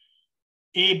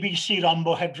ABC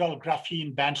rhombohedral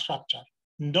graphene band structure.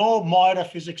 No moire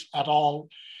physics at all.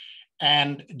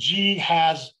 And G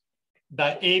has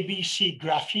the ABC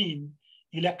graphene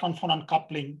electron phonon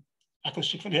coupling,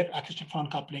 acoustic phonon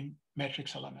coupling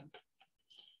matrix element.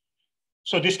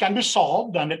 So this can be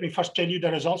solved. And let me first tell you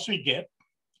the results we get.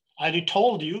 I already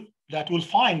told you that we'll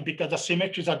find, because the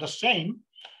symmetries are the same,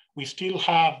 we still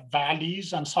have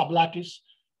valleys and sublattice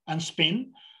and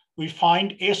spin. We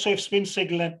find SOF spin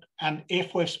singlet and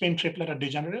FOF spin triplet are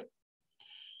degenerate.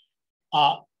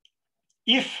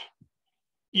 If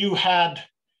you had,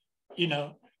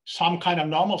 some kind of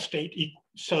normal state,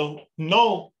 so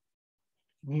no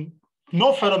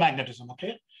ferromagnetism,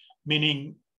 okay?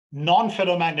 Meaning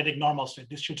non-ferromagnetic normal state.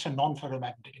 This should say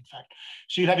non-ferromagnetic, in fact.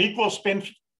 So you have equal spin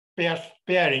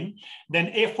pairing,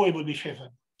 then FOA will be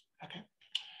favored, okay?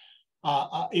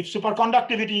 If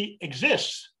superconductivity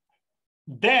exists,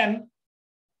 then,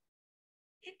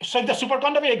 so if the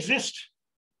superconductivity exists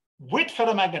with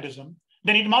ferromagnetism,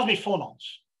 then it must be phonons,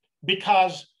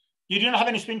 because you do not have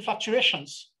any spin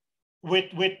fluctuations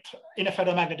in a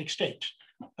ferromagnetic state,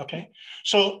 okay?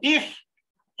 So if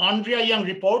Andrea Young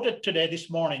reported today, this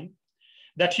morning,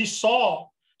 that he saw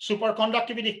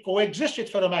superconductivity coexist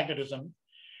with ferromagnetism,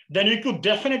 then we could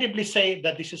definitively say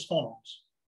that this is phonons,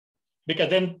 because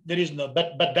then there is no,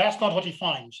 but that's not what he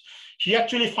finds. He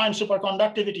actually finds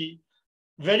superconductivity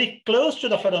very close to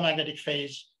the ferromagnetic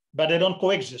phase, but they don't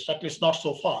coexist, at least not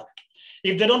so far.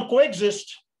 If they don't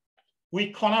coexist,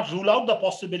 we cannot rule out the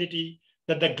possibility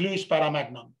that the glue is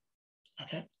paramagnon,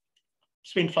 okay?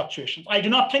 Spin fluctuations. I do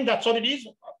not think that's what it is.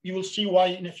 You will see why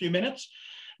in a few minutes,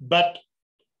 but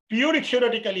purely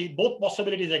theoretically, both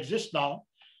possibilities exist now,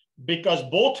 because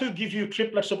both will give you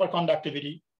triplet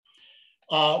superconductivity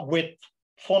with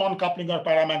phonon coupling or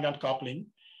paramagnon coupling,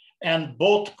 and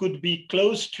both could be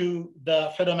close to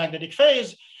the ferromagnetic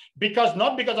phase, because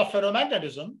not because of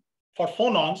ferromagnetism for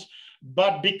phonons,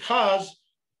 but because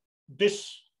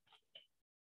this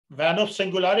Van 't Hoff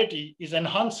singularity is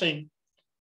enhancing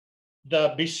the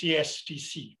BCS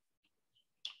TC.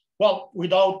 Well,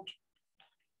 without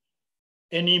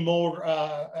any more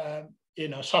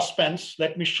suspense,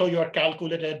 let me show you our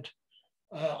calculated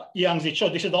Young's. So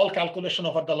this is all calculation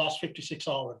over the last 56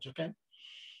 hours, okay?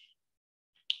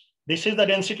 This is the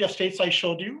density of states I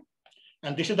showed you.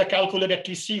 And this is the calculated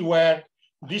TC, where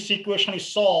this equation is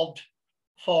solved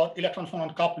for electron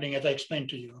phonon coupling, as I explained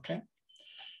to you, okay?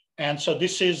 And so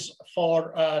this is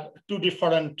for two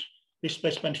different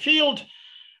displacement field.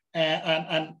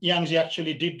 And Young's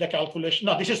actually did the calculation.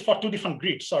 No, this is for two different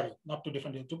grids, sorry, not two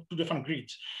different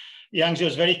grids. Young's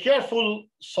was very careful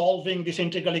solving this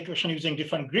integral equation using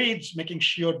different grids, making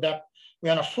sure that we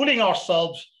are not fooling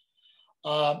ourselves,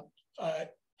 and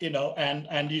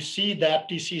you see that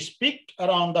TC is peaked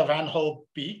around the Van 't Hoff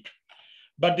peak.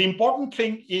 But the important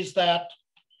thing is that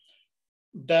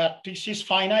TC is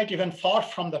finite even far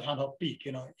from the Van 't Hoff peak.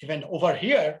 Even over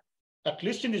here, at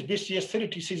least in this BCS theory,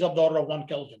 TC is of the order of 1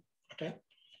 Kelvin, okay?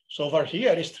 So over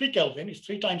here is 3 Kelvin, it's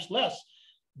 3 times less,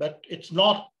 but it's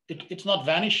not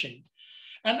vanishing.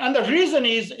 And the reason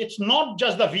is, it's not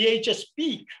just the VHS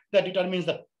peak that determines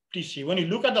the TC. When you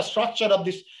look at the structure of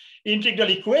this integral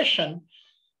equation,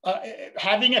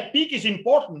 having a peak is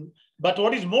important, but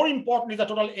what is more important is the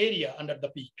total area under the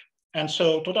peak. And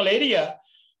so total area,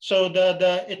 so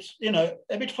it's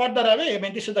a bit further away. I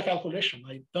mean, this is the calculation.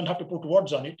 I don't have to put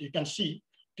words on it. You can see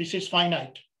this is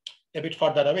finite, a bit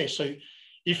further away. So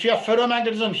if you have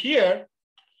ferromagnetism here,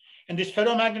 and this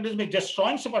ferromagnetism is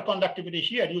destroying superconductivity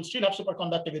here, you'll still have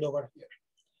superconductivity over here.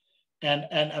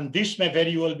 And this may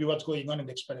very well be what's going on in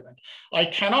the experiment. I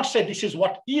cannot say this is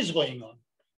what is going on.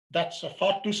 That's a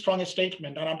far too strong a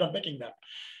statement, and I'm not making that.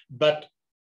 But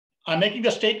I'm making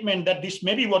the statement that this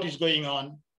may be what is going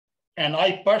on, and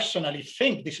I personally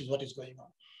think this is what is going on.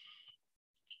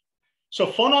 So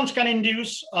phonons can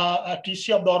induce a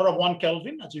TC of the order of 1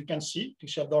 Kelvin, as you can see,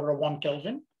 TC of the order of 1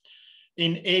 Kelvin.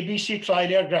 In ABC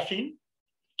trilayer graphene,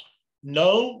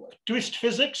 no twist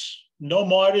physics, no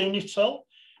Moiré unit cell,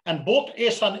 and both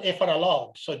S and F are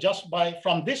allowed. So just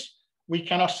from this, we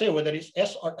cannot say whether it's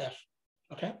S or F,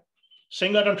 okay?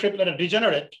 Singlet and triplet are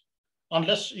degenerate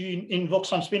unless you invoke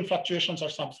some spin fluctuations or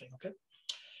something, okay?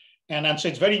 And so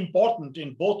it's very important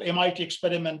in both MIT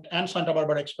experiment and Santa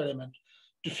Barbara experiment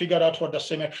to figure out what the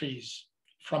symmetry is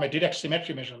from a direct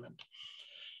symmetry measurement.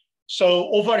 So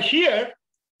over here,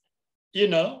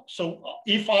 so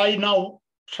if I now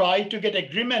try to get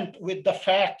agreement with the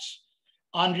facts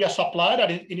Andrea supplied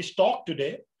in his talk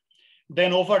today,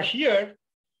 then over here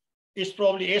is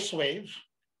probably S wave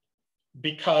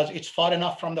because it's far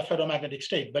enough from the ferromagnetic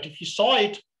state. But if you saw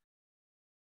it,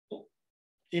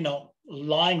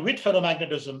 lying with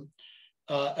ferromagnetism,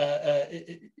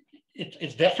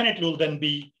 it definitely will then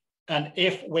be an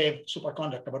F wave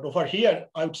superconductor. But over here,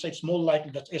 I would say it's more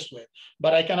likely that's S wave,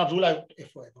 but I cannot rule out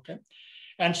F wave, okay?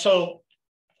 And so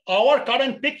our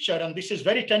current picture, and this is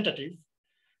very tentative,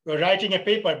 we're writing a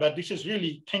paper, but this is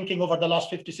really thinking over the last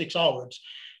 56 hours.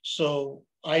 So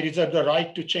I reserve the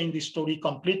right to change this story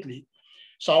completely.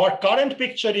 So our current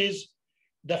picture is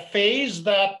the phase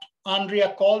that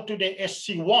Andrea called today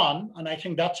SC1, and I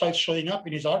think that's how it's showing up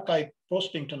in his archive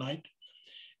posting tonight,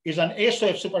 is an S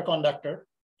wave superconductor.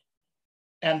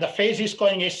 And the phase he's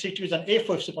calling SC2 is an F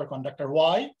wave superconductor.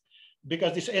 Why?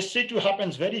 Because this SC2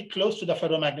 happens very close to the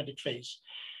ferromagnetic phase.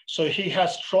 So he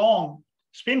has strong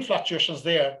spin fluctuations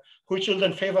there, which will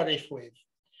then favor F wave.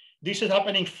 This is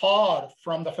happening far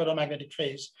from the ferromagnetic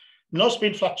phase. No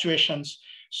spin fluctuations,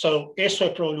 so S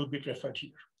wave probably would be preferred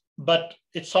here. But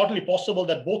it's certainly possible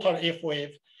that both are F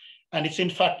wave, and it's in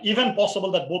fact even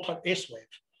possible that both are S wave.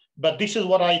 But this is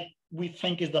what we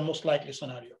think is the most likely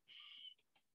scenario.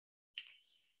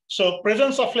 So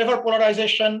presence of flavor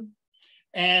polarization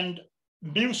and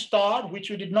mu star, which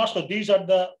we did not, so these are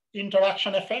the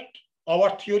interaction effect. Our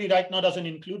theory right now doesn't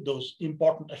include those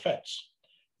important effects.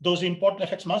 Those important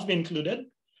effects must be included.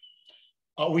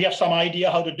 We have some idea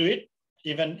how to do it,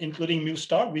 even including mu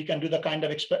star. We can do the kind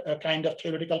of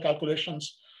theoretical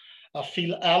calculations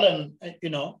Phil Allen,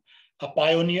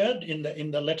 pioneered in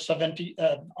the late 60s,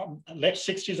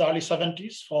 early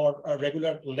 70s for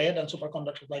regular lead and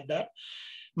superconductors like that.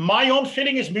 My own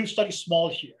feeling is mu star is small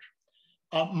here.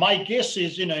 My guess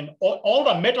is, in all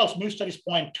the metals, mu star is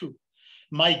 0.2.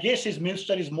 My guess is mu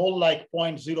star is more like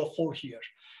 0.04 here.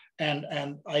 And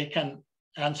I can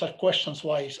answer questions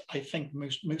why I think mu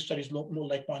star is more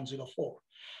like 0.04.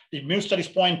 If mu star is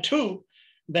 0.2,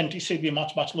 then TC will be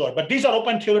much, much lower. But these are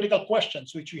open theoretical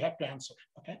questions which we have to answer,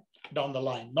 okay, down the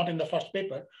line. Not in the first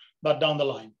paper, but down the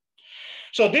line.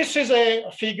 So this is a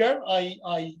figure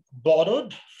I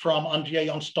borrowed from Andrea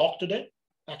Young's talk today,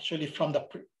 actually from the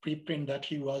preprint that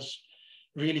he was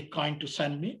really kind to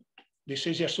send me. This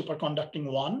is your superconducting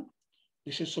 1.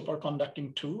 This is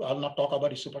superconducting 2. I'll not talk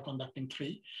about his superconducting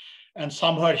 3. And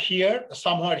somewhere here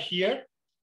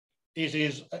is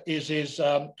his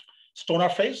Stoner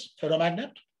phase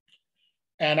ferromagnet.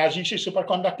 And as you see,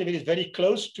 superconductivity is very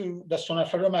close to the Stoner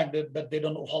ferromagnet, but they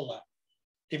don't overlap.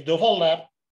 If they overlap,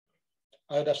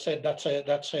 I would have said that's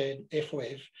a F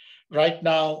wave. Right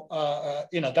now,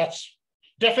 that's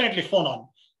definitely phonon.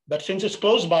 But since it's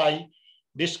close by,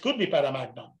 this could be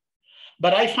paramagnon.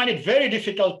 But I find it very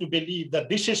difficult to believe that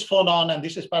this is phonon and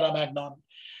this is paramagnon.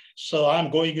 So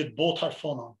I'm going with both are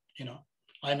phonon.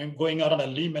 I'm going out on a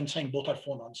limb and saying both are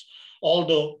phonons.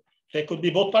 Although they could be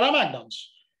both paramagnons.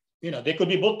 They could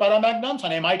be both paramagnons,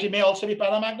 and MIT may also be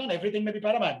paramagnon. Everything may be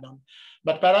paramagnon.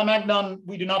 But paramagnon,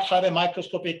 we do not have a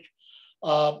microscopic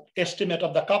estimate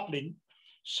of the coupling.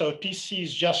 So TC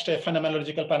is just a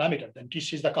phenomenological parameter. Then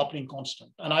TC is the coupling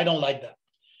constant. And I don't like that.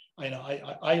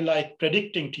 I like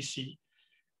predicting TC.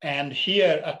 And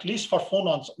here, at least for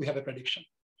phonons, we have a prediction.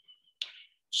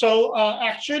 So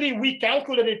actually, we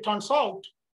calculated, it turns out,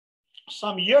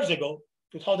 some years ago,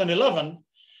 2011,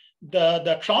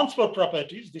 the transport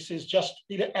properties, this is just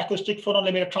acoustic phonon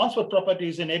limited transport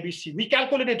properties in ABC. We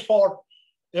calculated for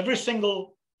every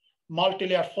single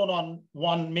multi-layer phonon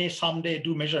one may someday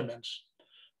do measurements.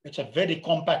 It's a very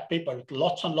compact paper with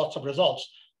lots and lots of results,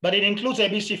 but it includes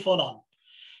ABC phonon.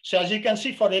 So as you can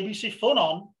see for ABC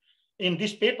phonon, in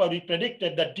this paper, we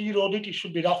predicted that d rho dt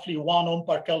should be roughly 1 ohm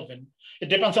per Kelvin. It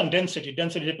depends on density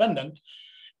dependent.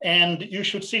 And you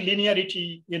should see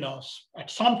linearity,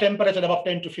 at some temperature above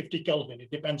 10 to 50 Kelvin.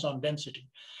 It depends on density.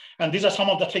 And these are some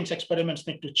of the things experiments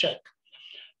need to check.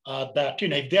 That,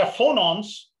 if they are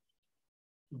phonons,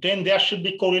 then there should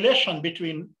be correlation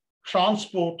between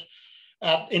transport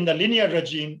in the linear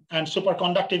regime and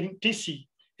superconducting TC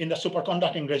in the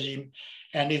superconducting regime.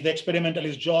 And it's the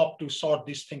experimentalist's job to sort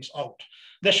these things out.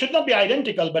 They should not be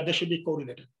identical, but they should be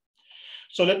correlated.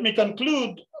 So let me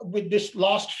conclude with this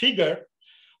last figure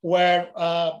where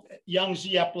Yang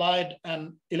Zi applied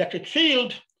an electric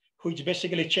field, which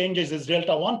basically changes this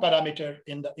delta 1 parameter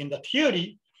in the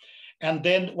theory. And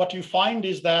then what you find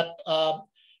is that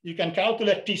you can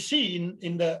calculate TC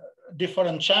in the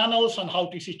different channels and how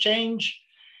TC change.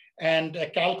 And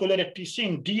calculated TC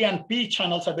in D and P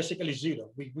channels are basically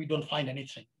zero. We don't find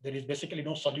anything. There is basically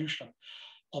no solution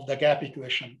of the gap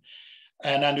equation.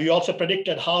 And we also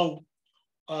predicted how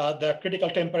the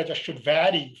critical temperature should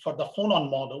vary for the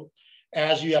phonon model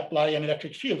as you apply an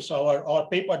electric field. So our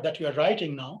paper that we are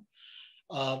writing now,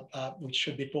 which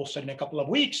should be posted in a couple of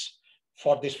weeks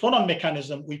for this phonon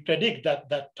mechanism, we predict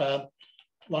that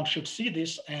one should see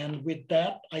this. And with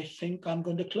that, I think I'm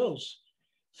going to close.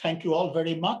 Thank you all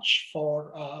very much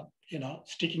for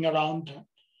sticking around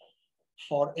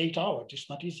for 8 hours. It's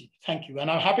not easy. Thank you.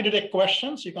 And I'm happy to take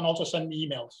questions. You can also send me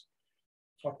emails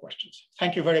for questions.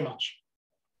 Thank you very much.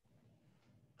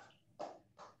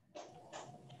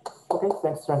 Okay,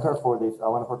 thanks, Sankar, for this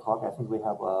wonderful talk. I think we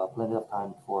have plenty of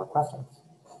time for questions.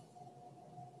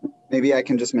 Maybe I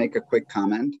can just make a quick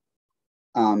comment.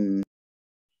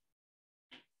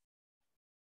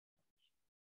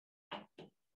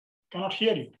 Cannot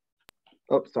hear you.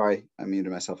 Oh, sorry, I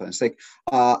muted myself by mistake.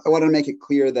 I wanted to make it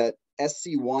clear that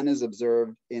SC1 is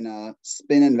observed in a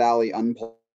spin and valley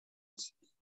unpolarized,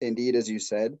 indeed, as you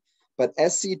said, but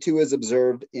SC2 is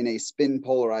observed in a spin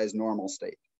polarized normal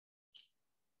state.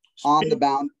 On the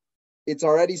bound, it's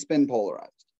already spin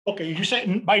polarized. Okay, you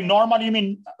say by normal, you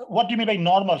mean, what do you mean by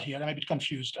normal here? I'm a bit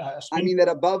confused. I mean that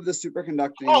above the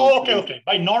superconducting. Oh, okay.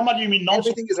 By normal, you mean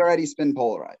everything is already spin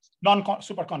polarized.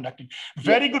 Non-superconducting.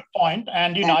 Very good point.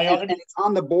 And and it's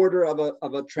on the border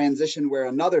of a transition where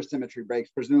another symmetry breaks,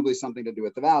 presumably something to do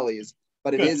with the valleys,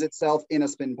 but it is itself in a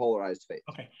spin polarized phase.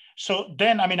 Okay. So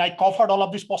then, I covered all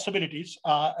of these possibilities.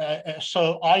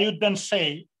 So I would then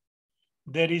say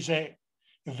there is a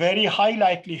very high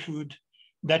likelihood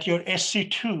that your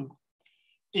SC2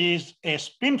 is a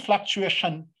spin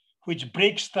fluctuation which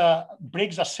breaks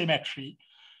the symmetry.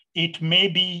 It may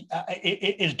be,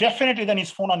 it is definitely then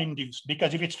is phonon induced,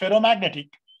 because if it's ferromagnetic,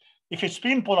 if it's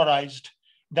spin polarized,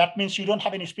 that means you don't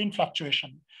have any spin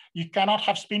fluctuation. You cannot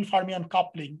have spin fermion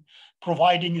coupling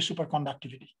providing you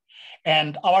superconductivity.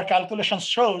 And our calculation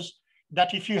shows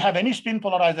that if you have any spin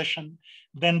polarization,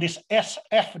 then this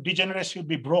SF degeneracy will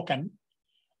be broken,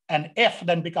 and F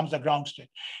then becomes the ground state.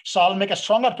 So I'll make a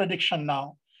stronger prediction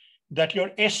now that your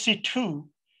SC2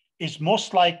 is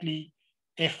most likely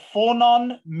a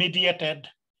phonon-mediated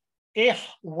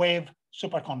F-wave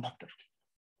superconductor.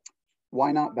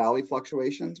 Why not valley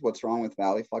fluctuations? What's wrong with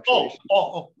valley fluctuations?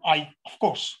 Of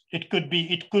course, it could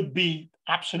be,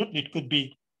 absolutely, it could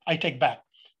be, I take back.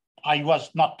 I was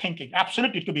not thinking,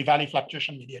 absolutely, it could be valley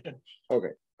fluctuation mediated. Okay.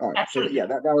 All right. Absolutely. So yeah,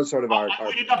 that was sort of our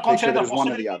we did not consider there's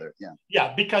one or the other. Yeah.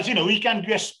 Yeah, because we can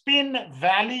do a spin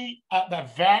valley,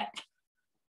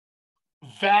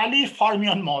 valley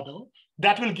fermion model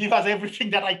that will give us everything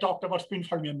that I talked about spin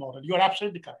fermion model. You are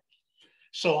absolutely correct.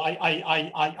 So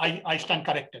I stand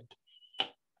corrected.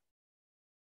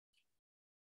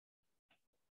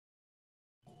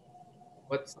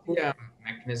 What's the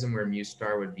mechanism where mu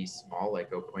star would be small, like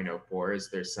 0.04?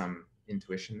 Is there some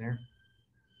intuition there?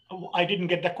 I didn't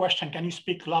get the question. Can you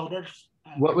speak louder?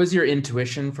 What was your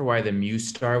intuition for why the mu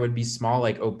star would be small,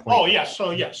 like 0.04? Oh, yeah.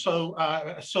 So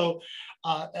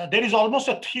there is almost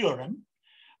a theorem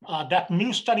that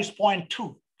mu star is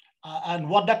 0.2. And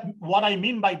what I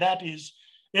mean by that is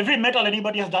every metal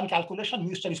anybody has done calculation,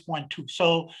 mu star is 0.2.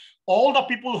 So all the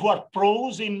people who are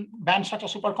pros in band structure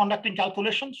superconducting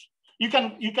calculations, you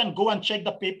can go and check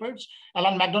the papers.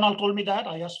 Alan McDonald told me that.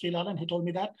 I asked Phil Allen, he told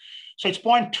me that. So it's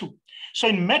 0.2. So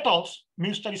in metals,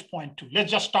 mu star is 0.2.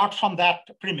 Let's just start from that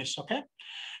premise, okay?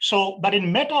 So, but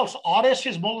in metals, RS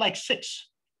is more like 6.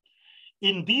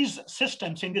 in these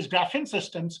systems, in these graphene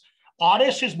systems,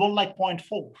 RS is more like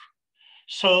 0.4.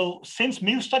 So since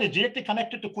mu star is directly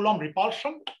connected to Coulomb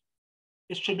repulsion,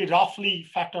 it should be roughly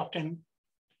factor of 10.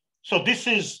 So this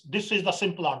is the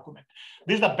simple argument.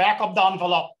 This is the back of the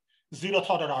envelope zeroth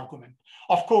order argument.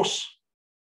 Of course,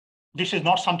 this is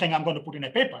not something I'm going to put in a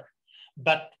paper,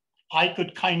 but I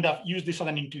could kind of use this as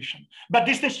an intuition. But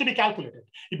this needs to be calculated.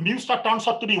 If mu star turns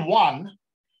out to be 1,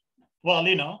 well,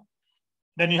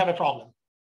 then you have a problem.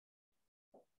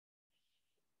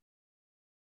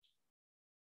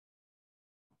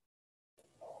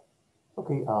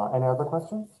 Okay, any other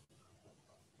questions?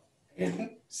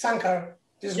 Sankar,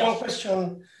 just Yes. one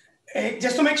question.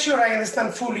 Just to make sure I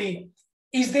understand fully,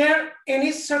 is there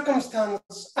any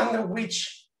circumstance under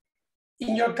which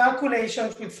in your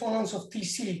calculations with phonons of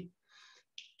TC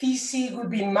would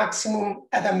be maximum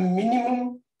at a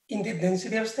minimum in the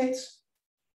density of states?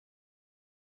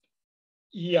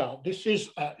 Yeah, this is,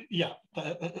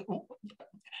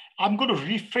 I'm going to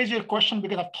rephrase your question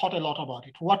because I've thought a lot about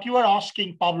it. What you are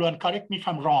asking, Pablo, and correct me if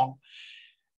I'm wrong,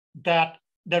 that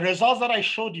the results that I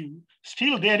showed you,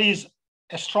 still there is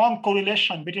a strong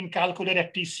correlation between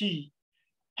calculated TC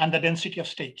and the density of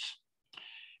states.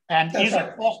 And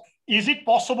is it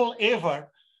possible ever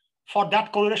for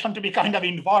that correlation to be kind of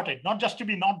inverted, not just to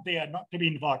be not there, not to be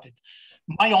inverted?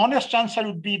 My honest answer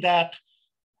would be that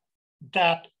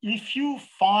if you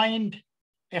find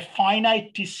a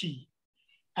finite TC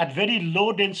at very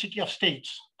low density of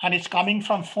states, and it's coming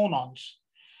from phonons,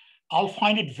 I'll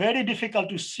find it very difficult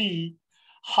to see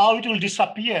how it will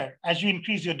disappear as you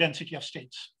increase your density of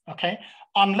states, okay?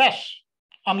 Unless,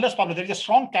 Pablo, there is a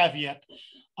strong caveat,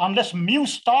 unless mu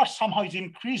star somehow is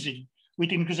increasing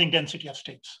with increasing density of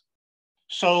states.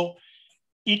 So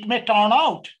it may turn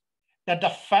out that the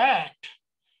fact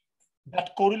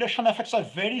that correlation effects are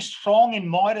very strong in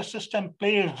Moiré system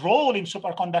play a role in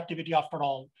superconductivity after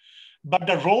all. But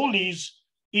the role is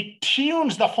it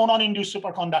tunes the phonon-induced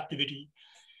superconductivity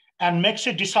and makes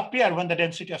it disappear when the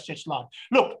density of states large.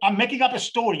 Look, I'm making up a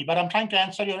story, but I'm trying to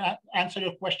answer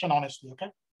your question honestly, okay?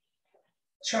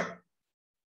 Sure.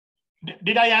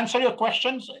 Did I answer your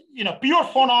questions? Pure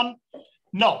phonon,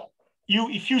 no.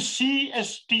 If you see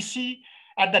as TC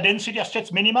at the density of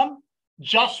states minimum,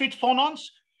 just with phonons,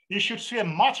 you should see a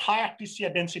much higher TC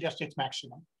at density of states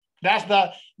maximum. That's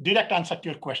the direct answer to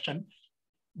your question.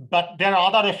 But there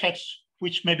are other effects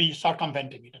which may be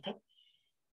circumventing it, okay?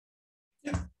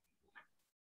 Yeah.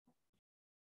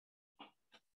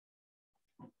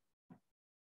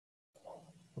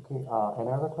 Okay,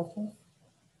 any other questions?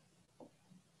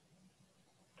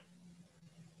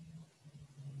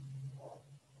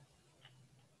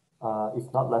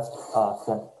 If not, let's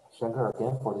thank Sankar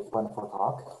again for this wonderful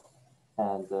talk.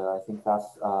 And I think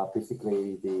that's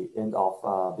basically the end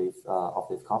of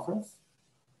this conference.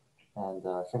 And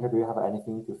Sankar, do you have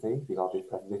anything to say? Because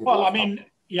this well, I mean,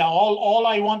 yeah, all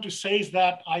I want to say is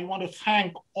that I want to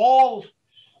thank all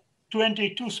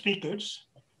 22 speakers.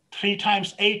 3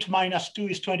 times 8 minus 2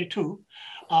 is 22.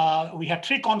 We had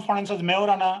 3 conferences,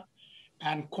 Moiré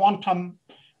and Quantum,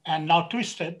 and now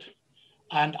Twisted.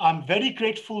 And I'm very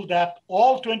grateful that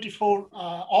all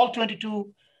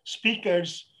 22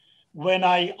 speakers, when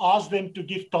I asked them to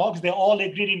give talks, they all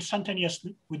agreed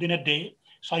instantaneously within a day.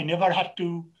 So I never had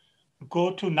to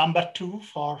go to number 2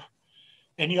 for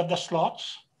any of the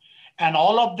slots. And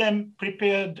all of them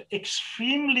prepared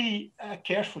extremely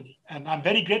carefully. And I'm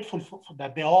very grateful for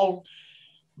that. They all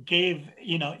gave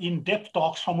in-depth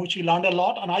talks from which we learned a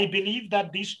lot. And I believe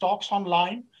that these talks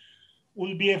online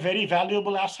will be a very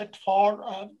valuable asset for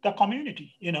the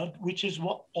community, which is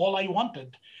all I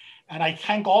wanted. And I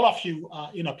thank all of you,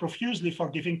 profusely for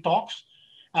giving talks,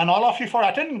 and all of you for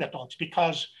attending the talks,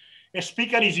 because a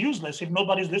speaker is useless if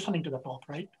nobody's listening to the talk,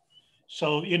 right?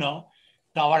 So,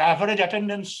 our average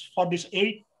attendance for these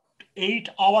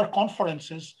 8-hour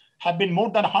conferences have been more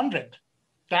than 100.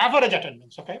 The average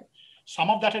attendance, okay? Some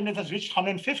of the attendance has reached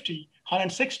 150,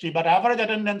 160, but average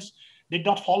attendance did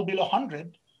not fall below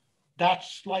 100.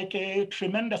 That's like a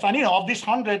tremendous, and of this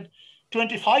 100,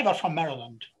 25 are from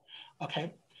Maryland,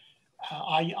 okay?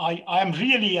 I am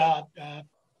really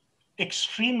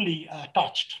extremely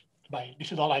touched by it.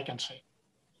 This is all I can say.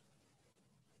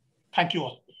 Thank you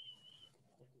all.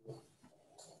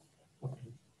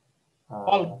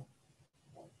 Well,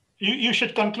 you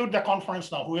should conclude the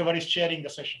conference now, whoever is chairing the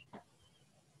session.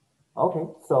 Okay,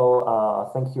 so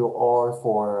thank you all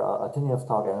for attending this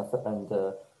talk,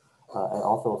 and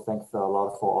also thanks a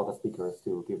lot for all the speakers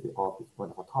to give all these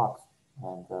wonderful talks.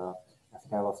 And I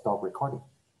think I will stop recording.